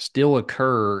still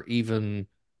occur even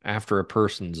after a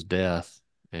person's death.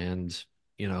 And,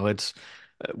 it's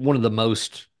one of the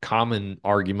most common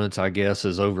arguments, I guess,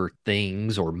 is over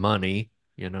things or money,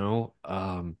 you know.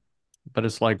 But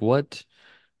it's like what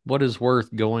is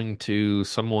worth going to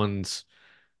someone's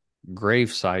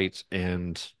grave site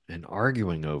and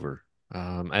arguing over,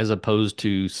 as opposed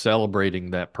to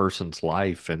celebrating that person's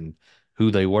life and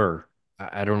who they were.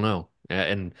 I don't know.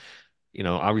 And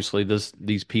obviously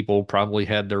these people probably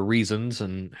had their reasons,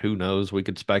 and who knows, we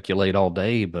could speculate all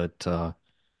day, but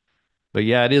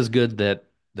yeah, it is good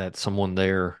that someone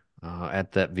there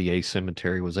at that VA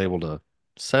cemetery was able to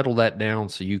settle that down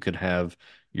so you could have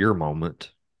your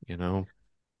moment, you know.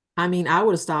 I mean, I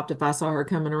would have stopped if I saw her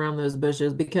coming around those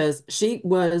bushes because she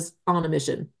was on a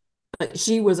mission. Like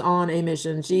she was on a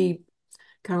mission. She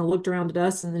kind of looked around at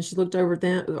us and then she looked over at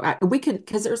them. We could,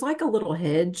 because there's like a little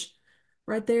hedge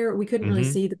right there. We couldn't really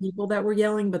Hmm. see the people that were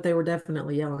yelling, but they were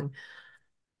definitely yelling.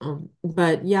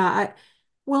 But yeah,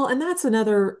 well, and that's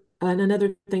another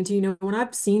thing too. When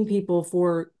I've seen people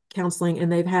for counseling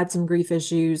and they've had some grief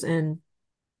issues and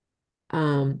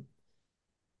um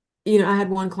I had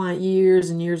one client years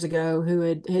and years ago who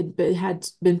had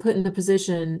been put in a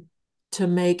position to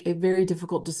make a very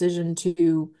difficult decision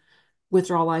to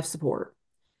withdraw life support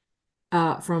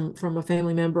from a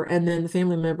family member, and then the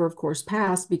family member, of course,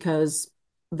 passed because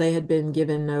they had been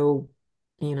given no,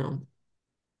 you know,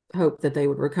 hope that they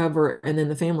would recover, and then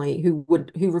the family who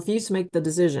refused to make the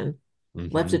decision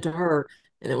left Hmm. it to her,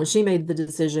 and then when she made the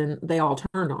decision, they all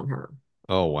turned on her.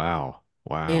 Oh, wow.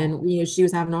 Wow. And she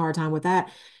was having a hard time with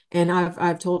that. And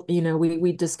I've told,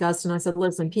 we discussed, and I said,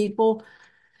 listen, people,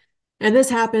 and this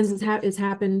happens, it's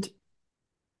happened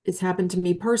to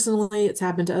me personally, it's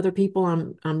happened to other people.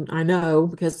 I know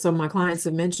because some of my clients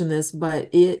have mentioned this,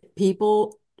 but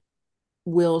people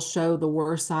will show the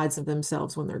worst sides of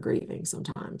themselves when they're grieving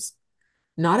sometimes.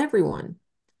 Not everyone,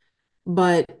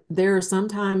 but there are some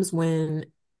times when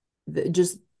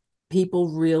just people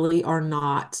really are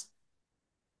not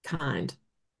kind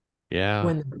Yeah.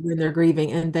 when they're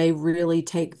grieving, and they really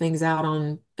take things out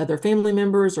on other family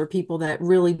members or people that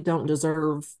really don't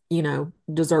deserve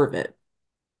it.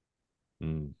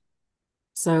 Mm.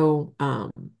 So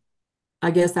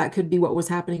I guess that could be what was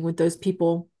happening with those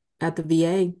people at the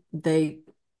VA. They,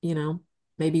 you know,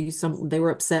 maybe they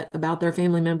were upset about their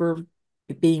family member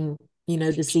being,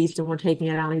 deceased, and were taking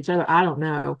it out on each other. I don't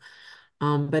know.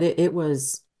 But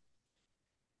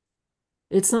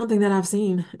it's something that I've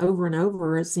seen over and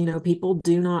over. It's, people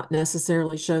do not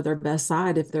necessarily show their best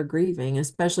side if they're grieving,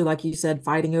 especially like you said,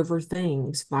 fighting over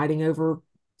things, fighting over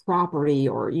property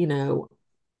or,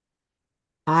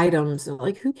 items.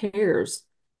 Like, who cares?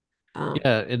 Um,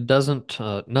 Yeah, it doesn't,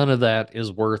 none of that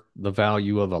is worth the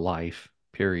value of a life,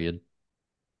 period.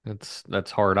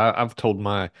 That's hard. I've told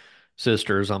my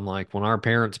sisters, I'm like, when our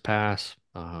parents pass,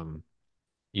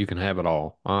 you can have it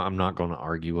all. I'm not going to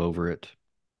argue over it.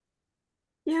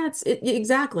 yeah,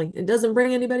 exactly. It doesn't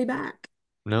bring anybody back.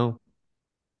 No.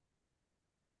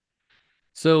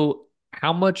 So,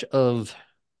 how much of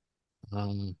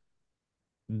um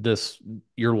this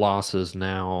your losses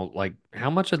now, like how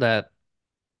much of that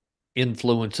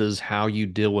influences how you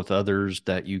deal with others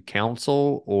that you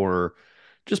counsel or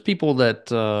just people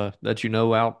that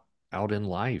out in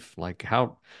life, like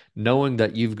how knowing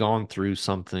that you've gone through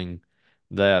something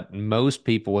that most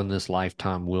people in this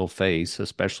lifetime will face,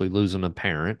 especially losing a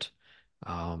parent.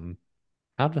 um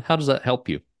how does that help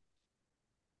you?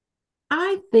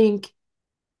 I think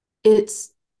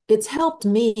it's it's helped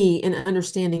me in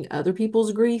understanding other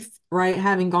people's grief, right?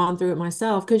 Having gone through it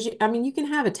myself. Because I mean, you can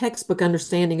have a textbook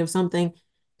understanding of something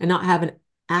and not have an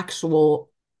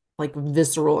actual, like,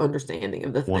 visceral understanding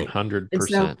of the thing. And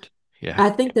so 100%. Yeah. I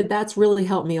think that that's really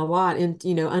helped me a lot in,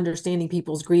 understanding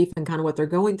people's grief and kind of what they're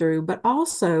going through. But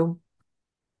also,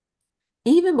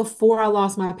 even before I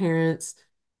lost my parents,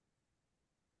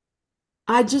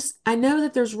 I know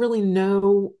that there's really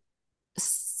no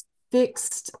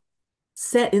fixed,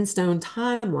 set in stone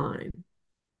timeline,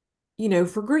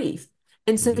 for grief.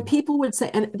 And so Mhm. people would say,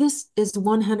 and this is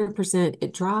 100%,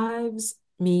 it drives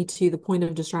me to the point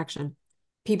of distraction.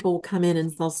 People come in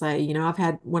and they'll say, I've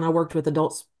had, when I worked with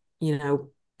adults,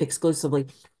 exclusively,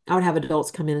 I would have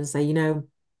adults come in and say,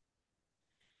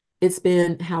 it's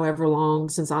been however long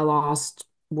since I lost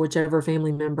whichever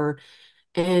family member.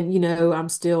 And, I'm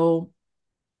still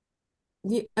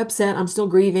upset. I'm still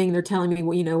grieving. They're telling me,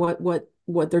 well,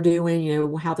 what they're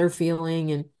doing, how they're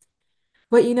feeling.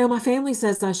 But my family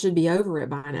says I should be over it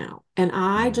by now. And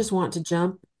I Mm. just want to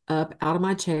jump up out of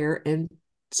my chair and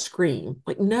scream.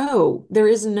 Like, no, there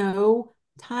is no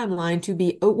timeline to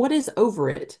be, oh, what is over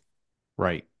it?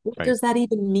 Right. What Right. does that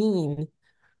even mean?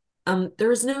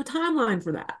 There is no timeline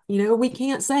for that. We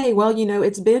can't say, well,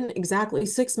 it's been exactly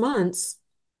 6 months,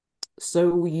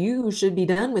 so you should be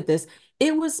done with this.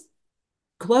 It was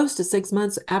close to 6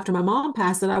 months after my mom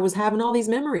passed that I was having all these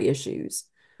memory issues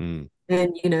Mm.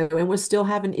 and was still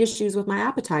having issues with my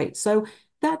appetite. So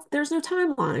that there's no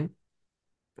timeline.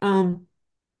 Um,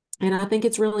 and I think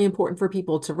it's really important for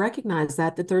people to recognize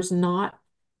that there's not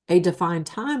a defined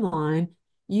timeline.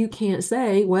 You can't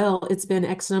say, well, it's been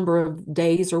X number of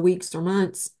days or weeks or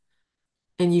months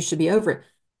and you should be over it.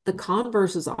 The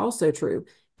converse is also true.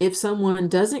 If someone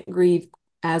doesn't grieve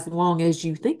as long as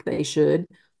you think they should,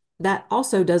 that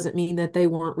also doesn't mean that they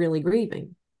weren't really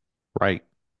grieving. Right.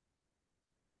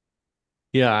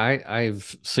 Yeah,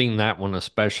 I've seen that one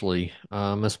especially.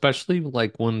 Especially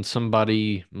like when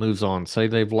somebody moves on, say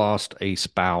they've lost a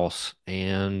spouse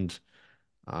and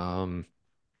um,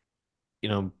 you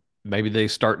know, maybe they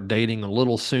start dating a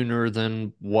little sooner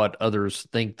than what others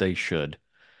think they should.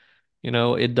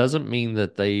 It doesn't mean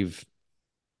that they've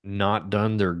not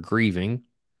done their grieving.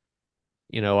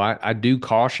 I do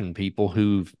caution people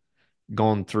who've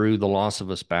gone through the loss of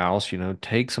a spouse,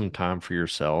 take some time for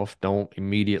yourself. Don't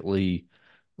immediately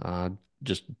uh,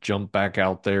 just jump back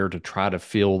out there to try to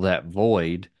fill that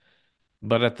void.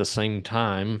 But at the same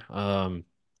time,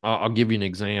 I'll give you an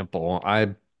example.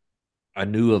 I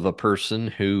knew of a person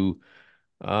who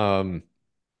um,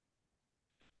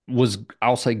 was,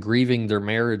 I'll say, grieving their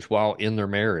marriage while in their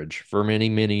marriage for many,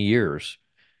 many years.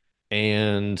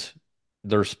 And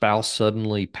their spouse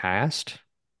suddenly passed.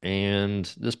 And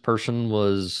this person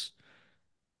was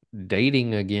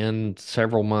dating again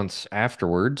several months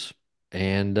afterwards.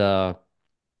 And I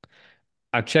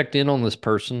checked in on this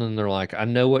person and they're like, I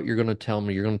know what you're going to tell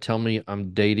me. You're going to tell me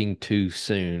I'm dating too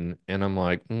soon. And I'm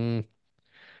like, I'm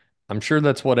sure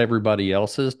that's what everybody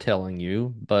else is telling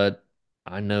you, but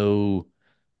I know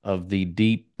of the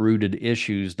deep rooted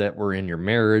issues that were in your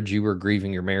marriage. You were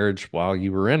grieving your marriage while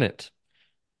you were in it.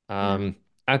 Yeah. Um,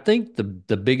 I think the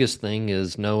biggest thing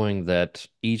is knowing that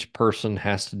each person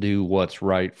has to do what's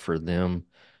right for them.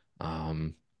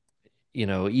 Um,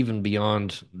 even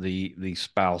beyond the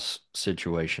spouse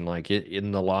situation, like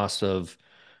in the loss of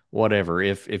whatever.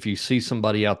 If you see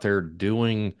somebody out there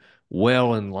doing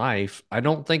well in life, I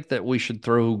don't think that we should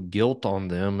throw guilt on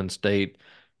them and state,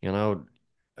 you know,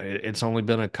 it's only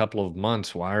been a couple of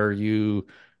months. Why are you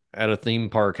at a theme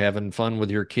park having fun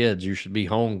with your kids? You should be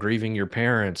home grieving your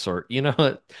parents, or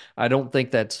I don't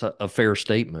think that's a fair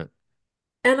statement.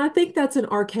 And I think that's an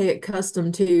archaic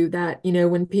custom too, that,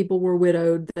 when people were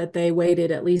widowed, that they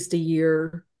waited at least a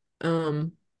year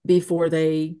before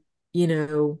they, you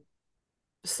know,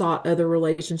 sought other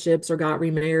relationships or got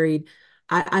remarried.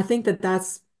 I think that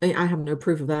I have no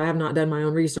proof of that. I have not done my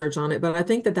own research on it, but I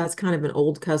think that that's kind of an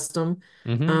old custom.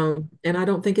 Hmm. And I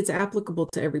don't think it's applicable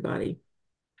to everybody.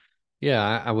 Yeah,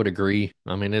 I would agree.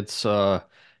 I mean, it's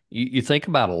you think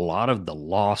about a lot of the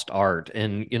lost art,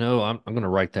 and I'm going to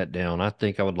write that down. I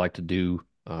think I would like to do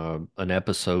an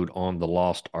episode on the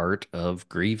lost art of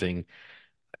grieving.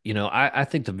 I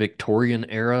think the Victorian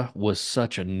era was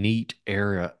such a neat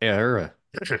era,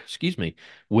 excuse me,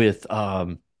 with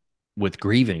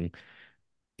grieving.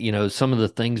 Some of the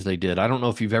things they did. I don't know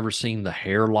if you've ever seen the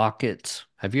hair lockets.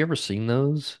 Have you ever seen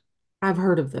those? I've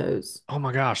heard of those. Oh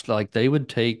my gosh, like they would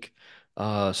take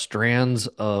strands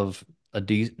of a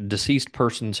deceased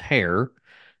person's hair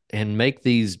and make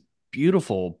these.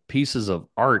 beautiful pieces of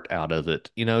art out of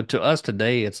it. To us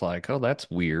today, it's like, oh, that's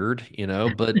weird,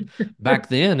 but back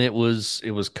then it was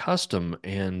custom,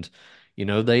 and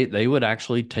they would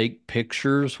actually take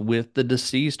pictures with the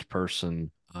deceased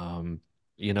person,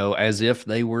 as if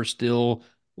they were still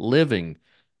living.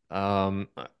 Um,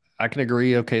 I can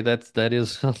agree. Okay, that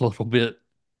is a little bit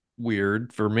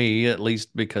weird for me, at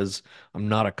least because I'm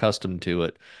not accustomed to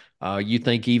it. You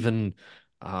think even,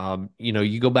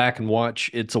 you go back and watch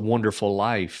It's a Wonderful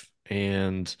Life,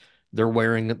 and they're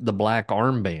wearing the black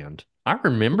armband. I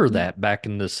remember Mhm. that back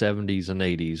in the 70s and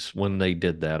 80s when they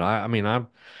did that. I mean,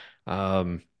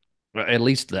 um, at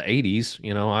least the 80s,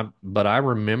 but I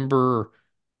remember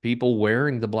people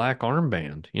wearing the black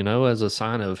armband, as a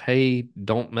sign of, hey,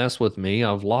 don't mess with me.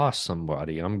 I've lost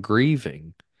somebody. I'm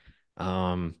grieving.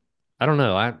 Um, I don't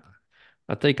know.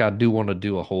 I think I do want to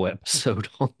do a whole episode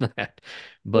on that.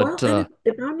 Well, But and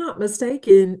if I'm not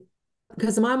mistaken,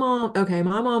 because my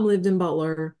mom lived in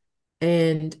Butler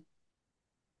and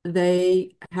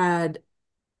they had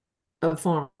a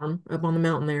farm up on the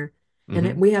mountain there, and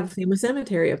mhm. we have a family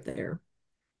cemetery up there.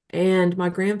 And my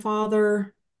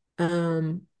grandfather,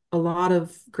 um, a lot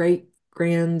of great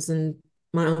grands and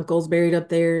my uncles buried up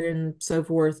there and so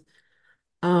forth.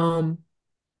 Um,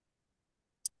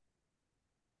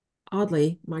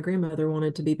 Oddly, my grandmother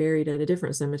wanted to be buried at a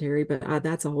different cemetery, but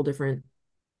that's a whole different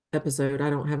episode. I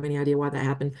don't have any idea why that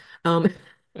happened. That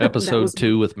Episode was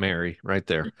two with Mary right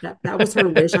there. that was her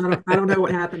wish. I don't know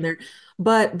what happened there.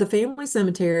 But the family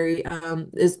cemetery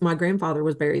is my grandfather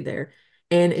was buried there.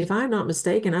 And if I'm not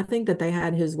mistaken, I think that they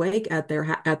had his wake at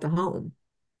at the home.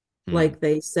 Hmm. Like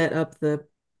they set up the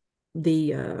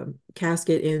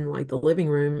casket in like the living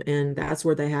room, and that's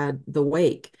where they had the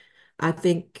wake. I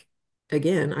think,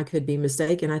 again, I could be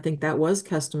mistaken. I think that was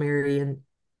customary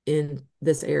in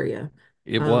this area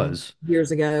It was.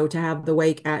 years ago to have the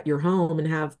wake at your home and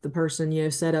have the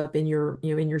person, set up in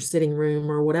in your sitting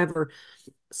room or whatever.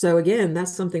 So again,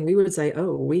 that's something we would say,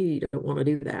 oh, we don't want to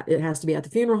do that. It has to be at the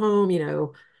funeral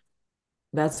home,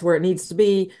 that's where it needs to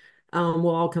be. We'll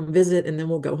all come visit and then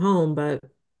we'll go home. But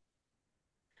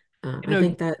You I know,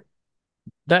 think that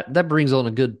that brings on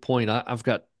a good point. I've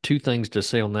got two things to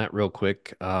say on that real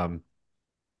quick.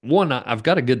 One, I've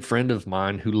got a good friend of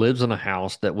mine who lives in a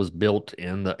house that was built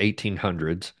in the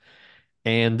 1800s.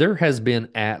 And there has been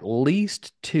at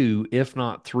least two, if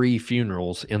not three,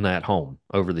 funerals in that home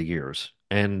over the years.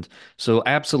 And so,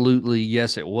 absolutely,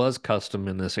 yes, it was custom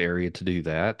in this area to do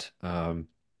that.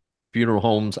 Funeral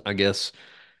homes, I guess,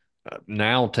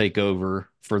 now take over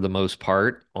for the most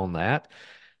part on that.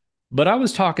 But I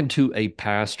was talking to a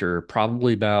pastor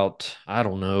probably about, I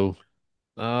don't know,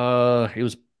 it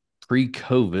was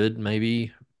pre-COVID,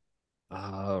 maybe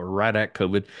right at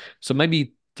COVID. So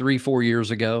maybe 3, 4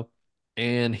 years ago.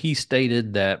 And he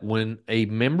stated that when a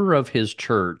member of his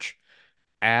church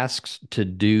asks to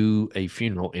do a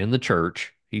funeral in the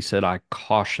church, he said, I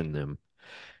caution them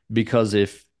because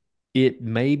if it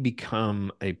may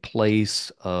become a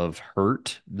place of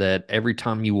hurt that every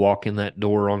time you walk in that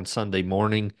door on Sunday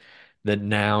morning, that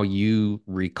now you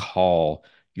recall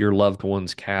your loved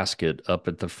one's casket up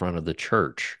at the front of the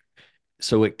church,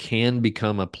 so it can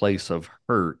become a place of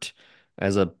hurt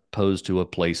as opposed to a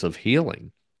place of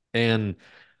healing. And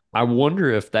I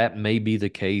wonder if that may be the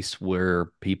case where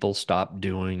people stop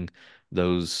doing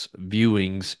those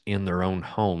viewings in their own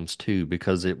homes too,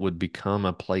 because it would become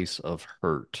a place of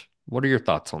hurt. What are your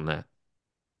thoughts on that?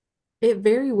 it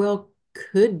very well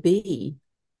could be.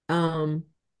 Um,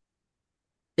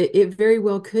 it very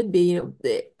well could be.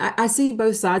 I see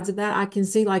both sides of that. I can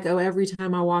see like, oh, every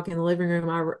time I walk in the living room,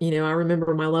 I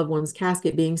remember my loved one's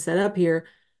casket being set up here.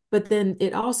 But then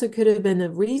it also could have been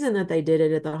the reason that they did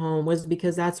it at the home was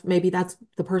because that's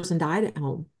the person died at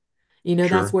home. That's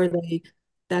Sure. where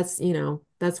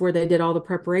that's where they did all the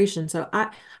preparation. So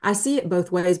I see it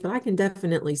both ways, but I can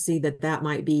definitely see that that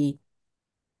might be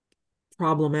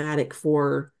problematic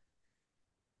for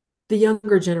the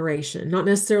younger generation, not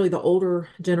necessarily the older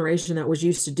generation that was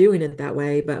used to doing it that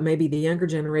way, but maybe the younger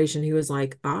generation who was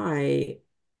like, I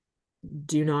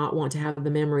do not want to have the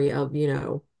memory of,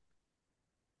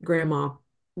 grandma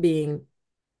being,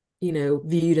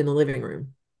 viewed in the living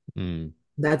room. Hmm.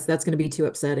 That's going to be too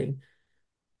upsetting.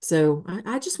 So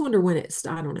I just wonder when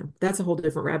I don't know. That's a whole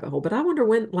different rabbit hole, but I wonder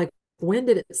when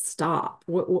did it stop?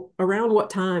 Around what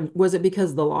time? Was it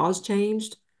because the laws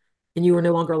changed and you were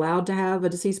no longer allowed to have a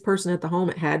deceased person at the home?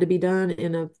 It had to be done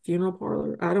in a funeral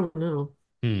parlor? I don't know.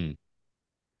 Hmm.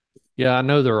 Yeah, I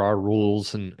know there are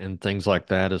rules and things like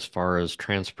that as far as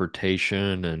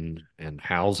transportation and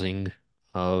housing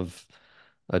of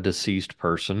a deceased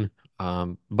person.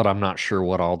 but I'm not sure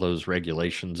what all those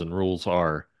regulations and rules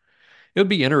are. It would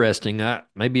be interesting.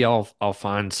 Maybe I'll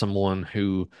find someone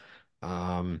who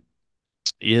um,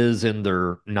 is in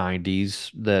their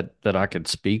 90s that I could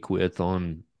speak with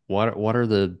on what are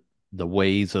the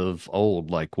ways of old,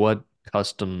 like what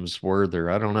customs were there.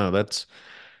 I don't know. That's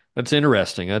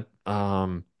interesting.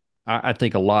 I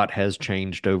think a lot has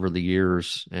changed over the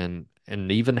years, and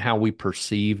even how we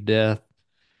perceive death.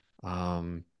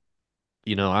 Um,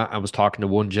 I was talking to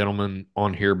one gentleman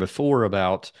on here before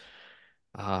about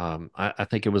I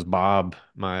think it was Bob,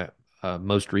 my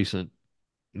most recent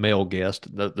male guest.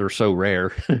 They're so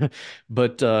rare.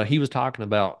 But he was talking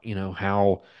about,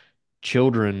 how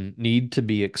children need to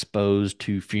be exposed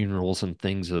to funerals and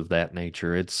things of that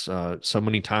nature. It's so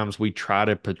many times we try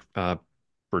to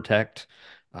protect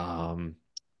um,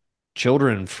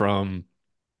 children from,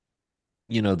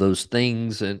 those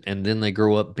things, and then they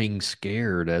grow up being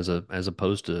scared as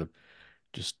opposed to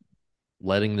just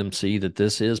letting them see that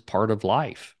this is part of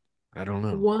life. I don't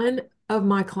know. One of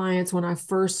my clients, when I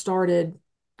first started,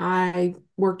 I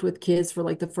worked with kids for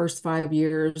like the first 5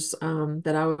 years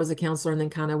that I was a counselor, and then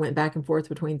kind of went back and forth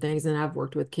between things. And I've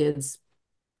worked with kids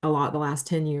a lot the last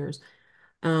 10 years.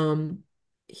 Um,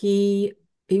 he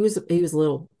he was a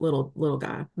little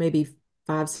guy, maybe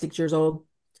 5, 6 years old.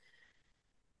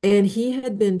 And he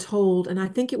had been told, and I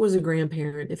think it was a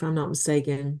grandparent, if I'm not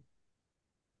mistaken,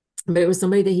 but it was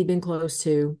somebody that he'd been close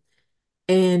to.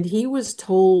 And he was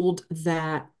told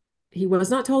that he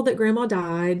was not told that grandma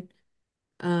died.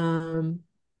 Um,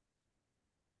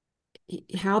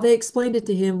 how they explained it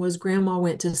to him was grandma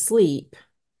went to sleep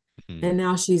Mhm. and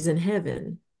now she's in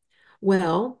heaven.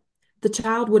 Well, the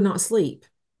child would not sleep.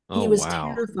 Oh, He was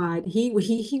wow. terrified. He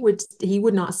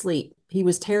would not sleep. He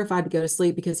was terrified to go to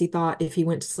sleep because he thought if he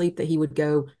went to sleep that he would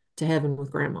go to heaven with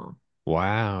grandma.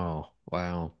 Wow.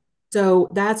 Wow. So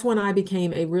that's when I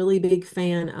became a really big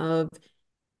fan of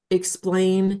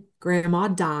explain grandma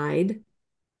died.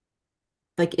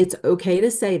 Like it's okay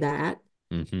to say that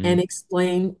Hmm. and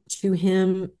explain to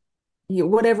him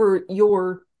whatever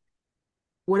your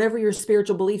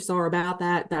spiritual beliefs are about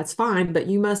that, that's fine, but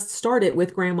you must start it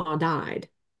with grandma died.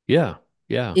 Yeah.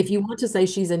 Yeah. If you want to say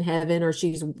she's in heaven or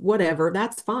she's whatever,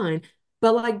 that's fine.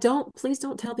 But like please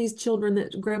don't tell these children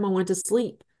that grandma went to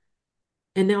sleep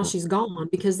and now Well, she's gone,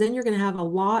 because then you're going to have a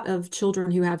lot of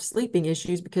children who have sleeping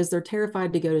issues because they're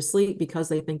terrified to go to sleep because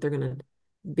they think they're going to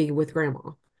be with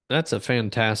grandma. that's a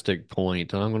fantastic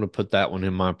point, and I'm going to put that one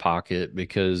in my pocket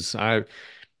because I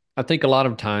think a lot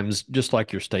of times, just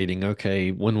like you're stating,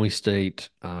 okay, when we state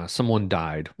someone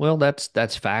died, well,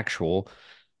 that's factual.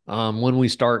 When we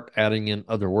start adding in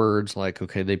other words like,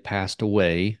 okay, they passed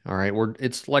away, all right,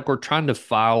 it's like we're trying to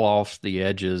file off the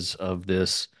edges of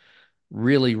this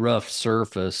really rough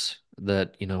surface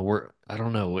that, I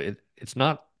don't know, it's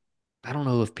not, I don't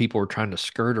know if people are trying to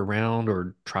skirt around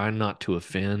or trying not to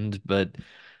offend, but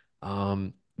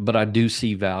I do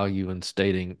see value in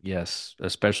stating, yes,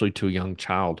 especially to a young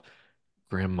child,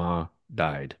 grandma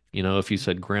died. If you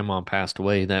said grandma passed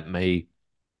away, that may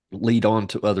lead on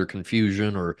to other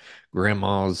confusion or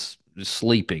grandma's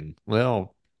sleeping.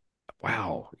 Well,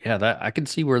 wow. Yeah, that I can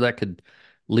see where that could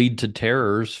lead to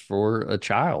terrors for a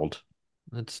child.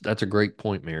 That's a great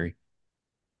point, Mary.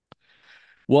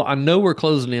 Well, I know we're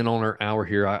closing in on our hour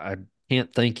here. I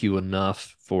can't thank you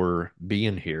enough for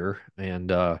being here. And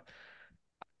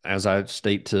as I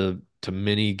state to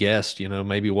many guests,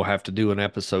 maybe we'll have to do an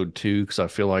episode two because I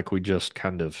feel like we just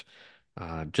kind of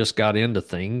just got into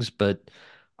things. But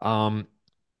um,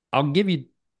 I'll give you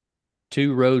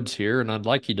two roads here, and I'd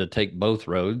like you to take both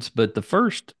roads. But the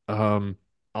first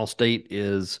I'll state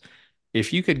is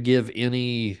if you could give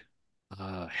any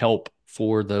help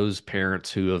for those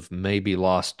parents who have maybe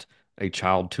lost a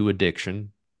child to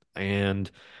addiction, and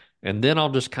then I'll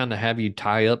just kind of have you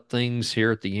tie up things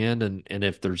here at the end, and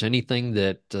if there's anything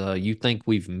that you think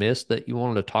we've missed that you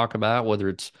wanted to talk about, whether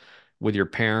it's with your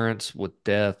parents, with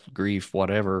death, grief,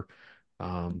 whatever,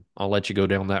 I'll let you go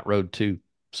down that road too.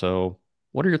 So,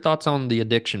 what are your thoughts on the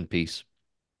addiction piece?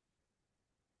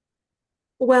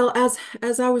 Well,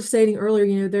 as I was stating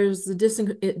earlier, there's the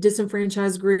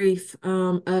disenfranchised grief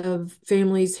of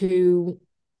families who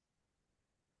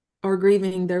are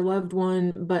grieving their loved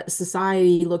one, but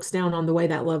society looks down on the way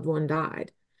that loved one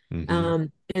died. Hmm.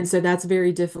 And so that's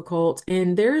very difficult.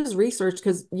 And there is research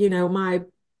because,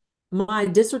 my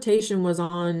dissertation was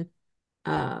on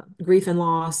grief and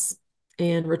loss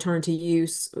and return to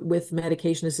use with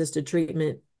medication assisted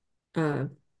treatment, uh,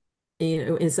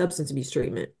 in substance abuse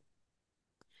treatment.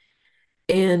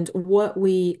 And of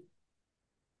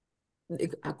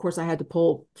course, I had to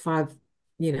pull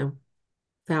you know,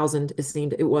 5,000, it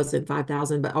seemed it wasn't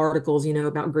 5,000, but articles,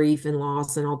 about grief and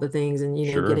loss and all the things and,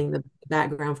 Sure. getting the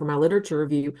background for my literature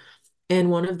review. And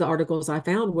one of the articles I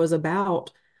found was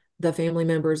about the family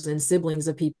members and siblings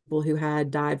of people who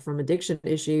had died from addiction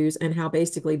issues and how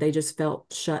basically they just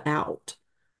felt shut out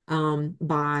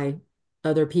by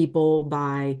other people,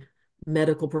 by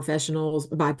medical professionals,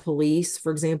 by police,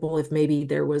 for example, if maybe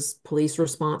there was police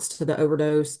response to the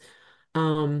overdose.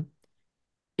 Um,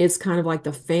 it's kind of like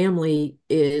the family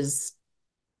is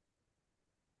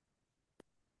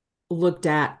looked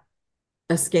at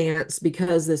askance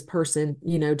because this person,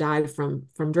 died from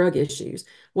drug issues.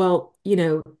 Well,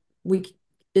 we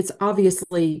it's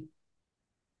obviously,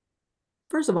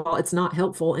 first of all, it's not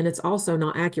helpful and it's also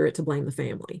not accurate to blame the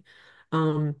family.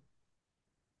 Um,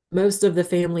 Most of the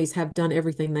families have done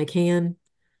everything they can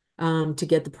to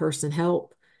get the person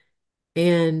help.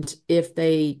 And if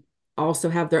they also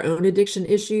have their own addiction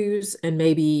issues and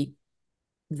maybe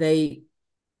they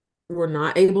were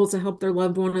not able to help their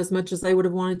loved one as much as they would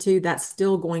have wanted to, that's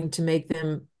still going to make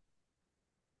them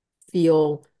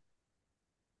feel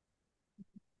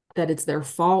that it's their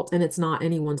fault and it's not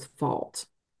anyone's fault.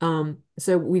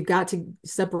 So we've got to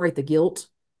separate the guilt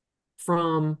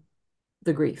from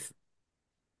the grief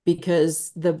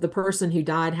because the person who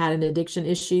died had an addiction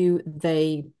issue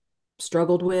they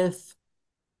struggled with.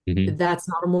 Hmm. That's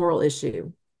not a moral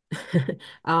issue.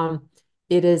 um,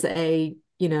 it is a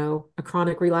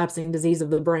chronic relapsing disease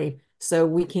of the brain. So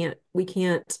we can't,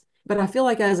 but I feel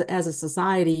like as a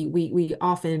society, we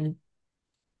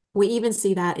even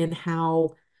see that in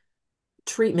how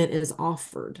treatment is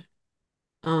offered.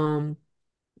 Um,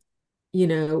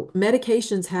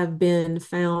 Medications have been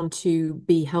found to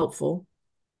be helpful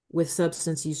with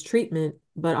substance use treatment,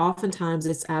 but oftentimes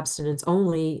it's abstinence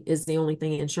only is the only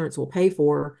thing insurance will pay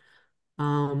for.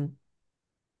 Um,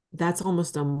 that's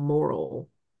almost a moral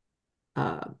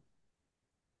uh,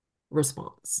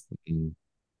 response.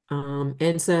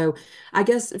 And so I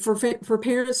guess for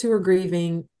parents who are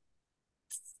grieving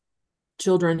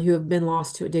children who have been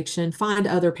lost to addiction, find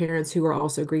other parents who are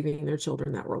also grieving their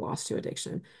children that were lost to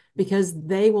addiction because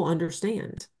they will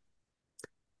understand.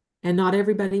 And not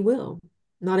everybody will.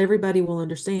 Not everybody will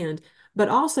understand. But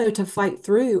also to fight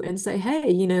through and say,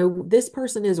 hey, this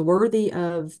person is worthy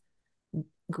of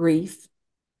grief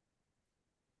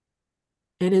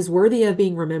and is worthy of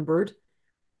being remembered,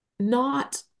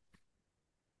 not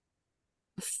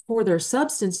for their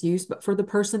substance use, but for the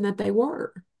person that they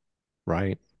were,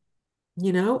 Right.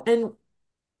 and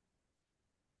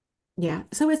yeah,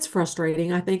 so it's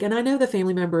frustrating, I think. And I know the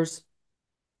family members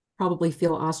probably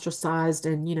feel ostracized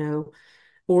and,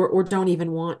 or don't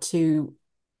even want to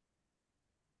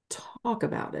talk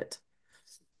about it.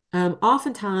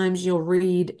 Oftentimes you'll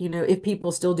read, if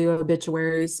people still do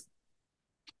obituaries,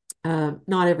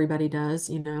 not everybody does,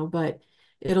 but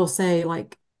it'll say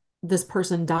like this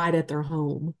person died at their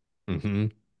home Hmm.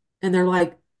 and they're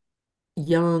like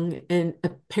young and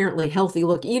apparently healthy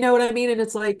look, you know what I mean? And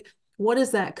it's like, what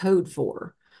is that code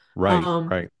for? Right. Um,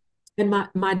 Right. and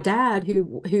my dad,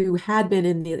 who had been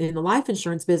in the life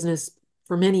insurance business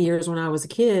for many years when I was a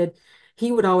kid,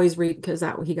 he would always read because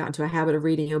that he got into a habit of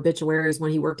reading obituaries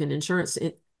when he worked in insurance.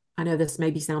 I know this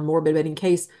maybe sound morbid, but in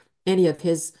case any of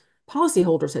his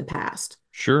policyholders had passed,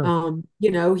 Sure.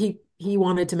 he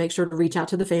wanted to make sure to reach out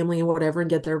to the family and whatever and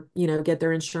get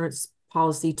their insurance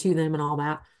policy to them and all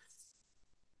that.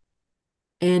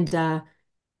 And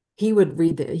he would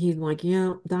read that he's like,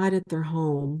 yeah, died at their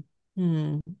home.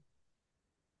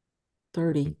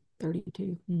 30,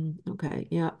 32. Okay,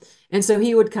 yeah. And so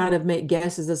he would kind of make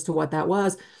guesses as to what that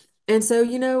was. And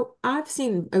so, I've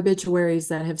seen obituaries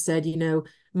that have said,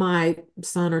 my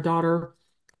son or daughter,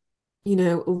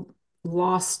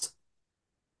 lost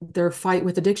their fight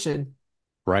with addiction.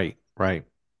 Right. Right.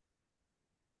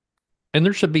 And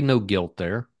there should be no guilt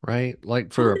there, right?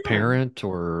 Like for Oh, a no. parent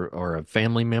or a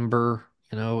family member,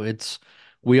 it's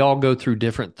we all go through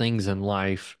different things in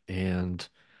life, and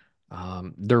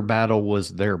their battle was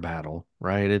their battle,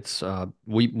 right? It's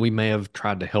we may have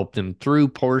tried to help them through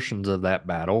portions of that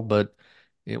battle, but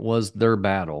it was their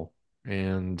battle.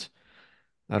 And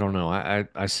I don't know.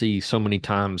 I see so many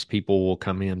times people will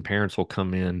come in, parents will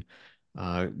come in,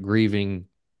 grieving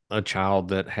a child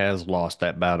that has lost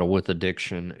that battle with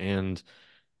addiction, and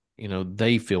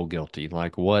they feel guilty.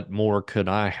 Like, what more could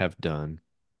I have done?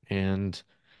 And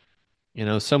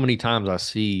so many times I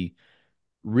see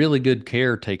really good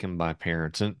care taken by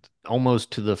parents, and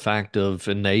almost to the fact of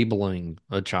enabling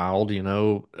a child,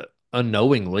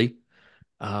 unknowingly.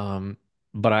 Um,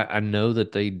 but I know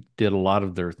that they did a lot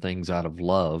of their things out of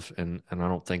love, and I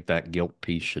don't think that guilt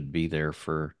piece should be there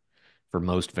for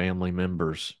most family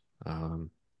members.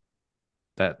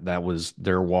 that was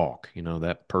their walk,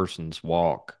 that person's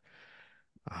walk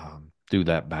through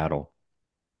that battle.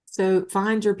 So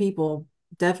find your people.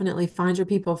 Definitely find your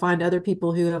people. Find other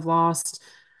people who have lost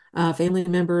family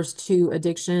members to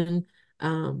addiction.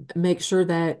 Make sure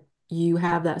that you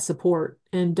have that support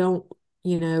and don't,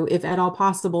 if at all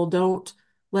possible, don't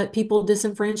let people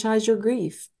disenfranchise your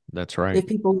grief. That's right. If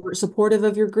people were supportive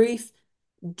of your grief,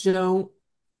 don't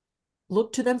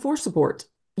look to them for support.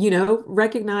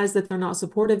 Recognize that they're not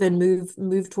supportive and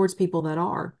move towards people that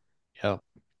are. Yeah.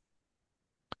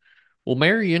 Well,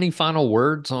 Mary, any final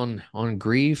words on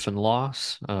grief and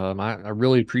loss? I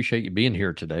really appreciate you being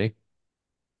here today.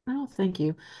 Oh, thank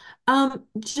you.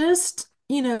 Just,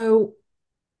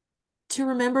 to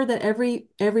remember that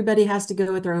everybody has to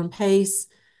go at their own pace.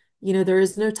 There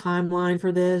is no timeline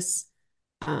for this.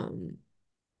 Um,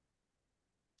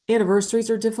 Anniversaries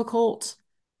are difficult.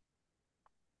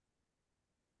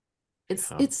 It's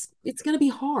Yeah. it's it's going to be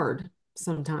hard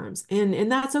sometimes,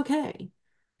 and that's okay.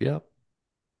 Yep.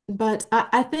 But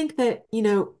I think that,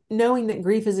 knowing that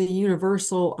grief is a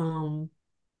universal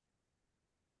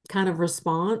kind of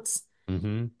response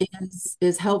Mm-hmm.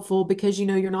 is helpful because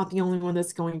you're not the only one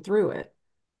that's going through it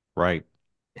Right.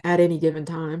 at any given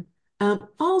time.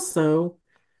 Also,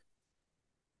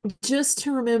 just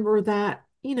to remember that,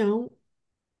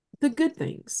 the good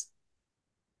things.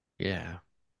 Yeah.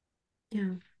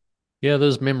 Yeah. Yeah,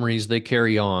 those memories they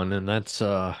carry on, and that's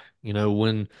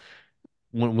when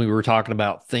we were talking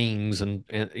about things and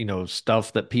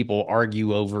stuff that people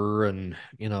argue over, and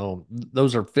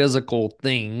those are physical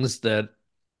things that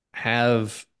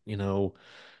have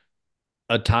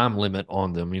a time limit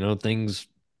on them. Things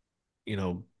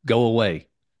go away,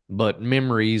 but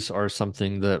memories are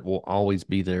something that will always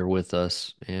be there with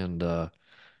us, and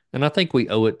I think we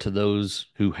owe it to those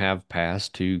who have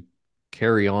passed to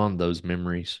carry on those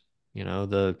memories,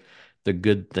 the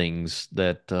good things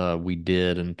that we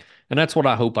did, and that's what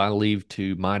I hope I leave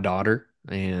to my daughter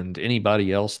and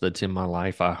anybody else that's in my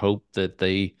life. I hope that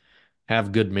they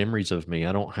have good memories of me.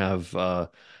 I don't have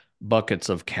buckets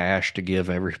of cash to give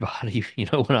everybody,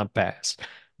 when I pass,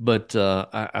 but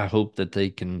I hope that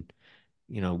they can,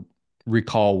 you know,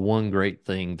 recall one great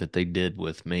thing that they did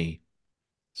with me.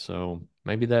 So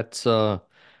maybe that's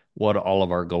what all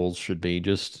of our goals should be,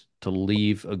 just to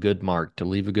leave a good mark, to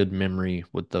leave a good memory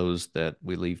with those that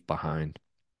we leave behind.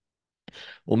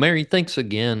 Well, Mary, thanks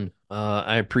again.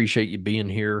 I appreciate you being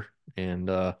here, and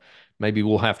maybe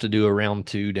we'll have to do a round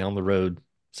two down the road.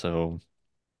 So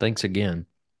thanks again.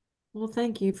 Well,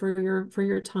 thank you for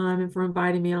your time and for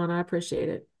inviting me on. I appreciate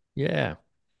it. Yeah.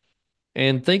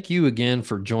 And thank you again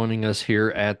for joining us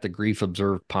here at the Grief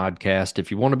Observed podcast. If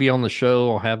you want to be on the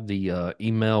show, I'll have the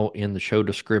email in the show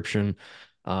description.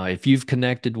 If you've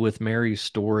connected with Mary's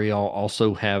story, I'll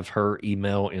also have her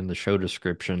email in the show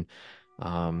description.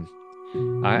 Um,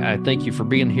 I thank you for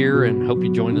being here and hope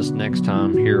you join us next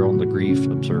time here on the Grief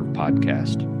Observed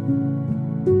podcast.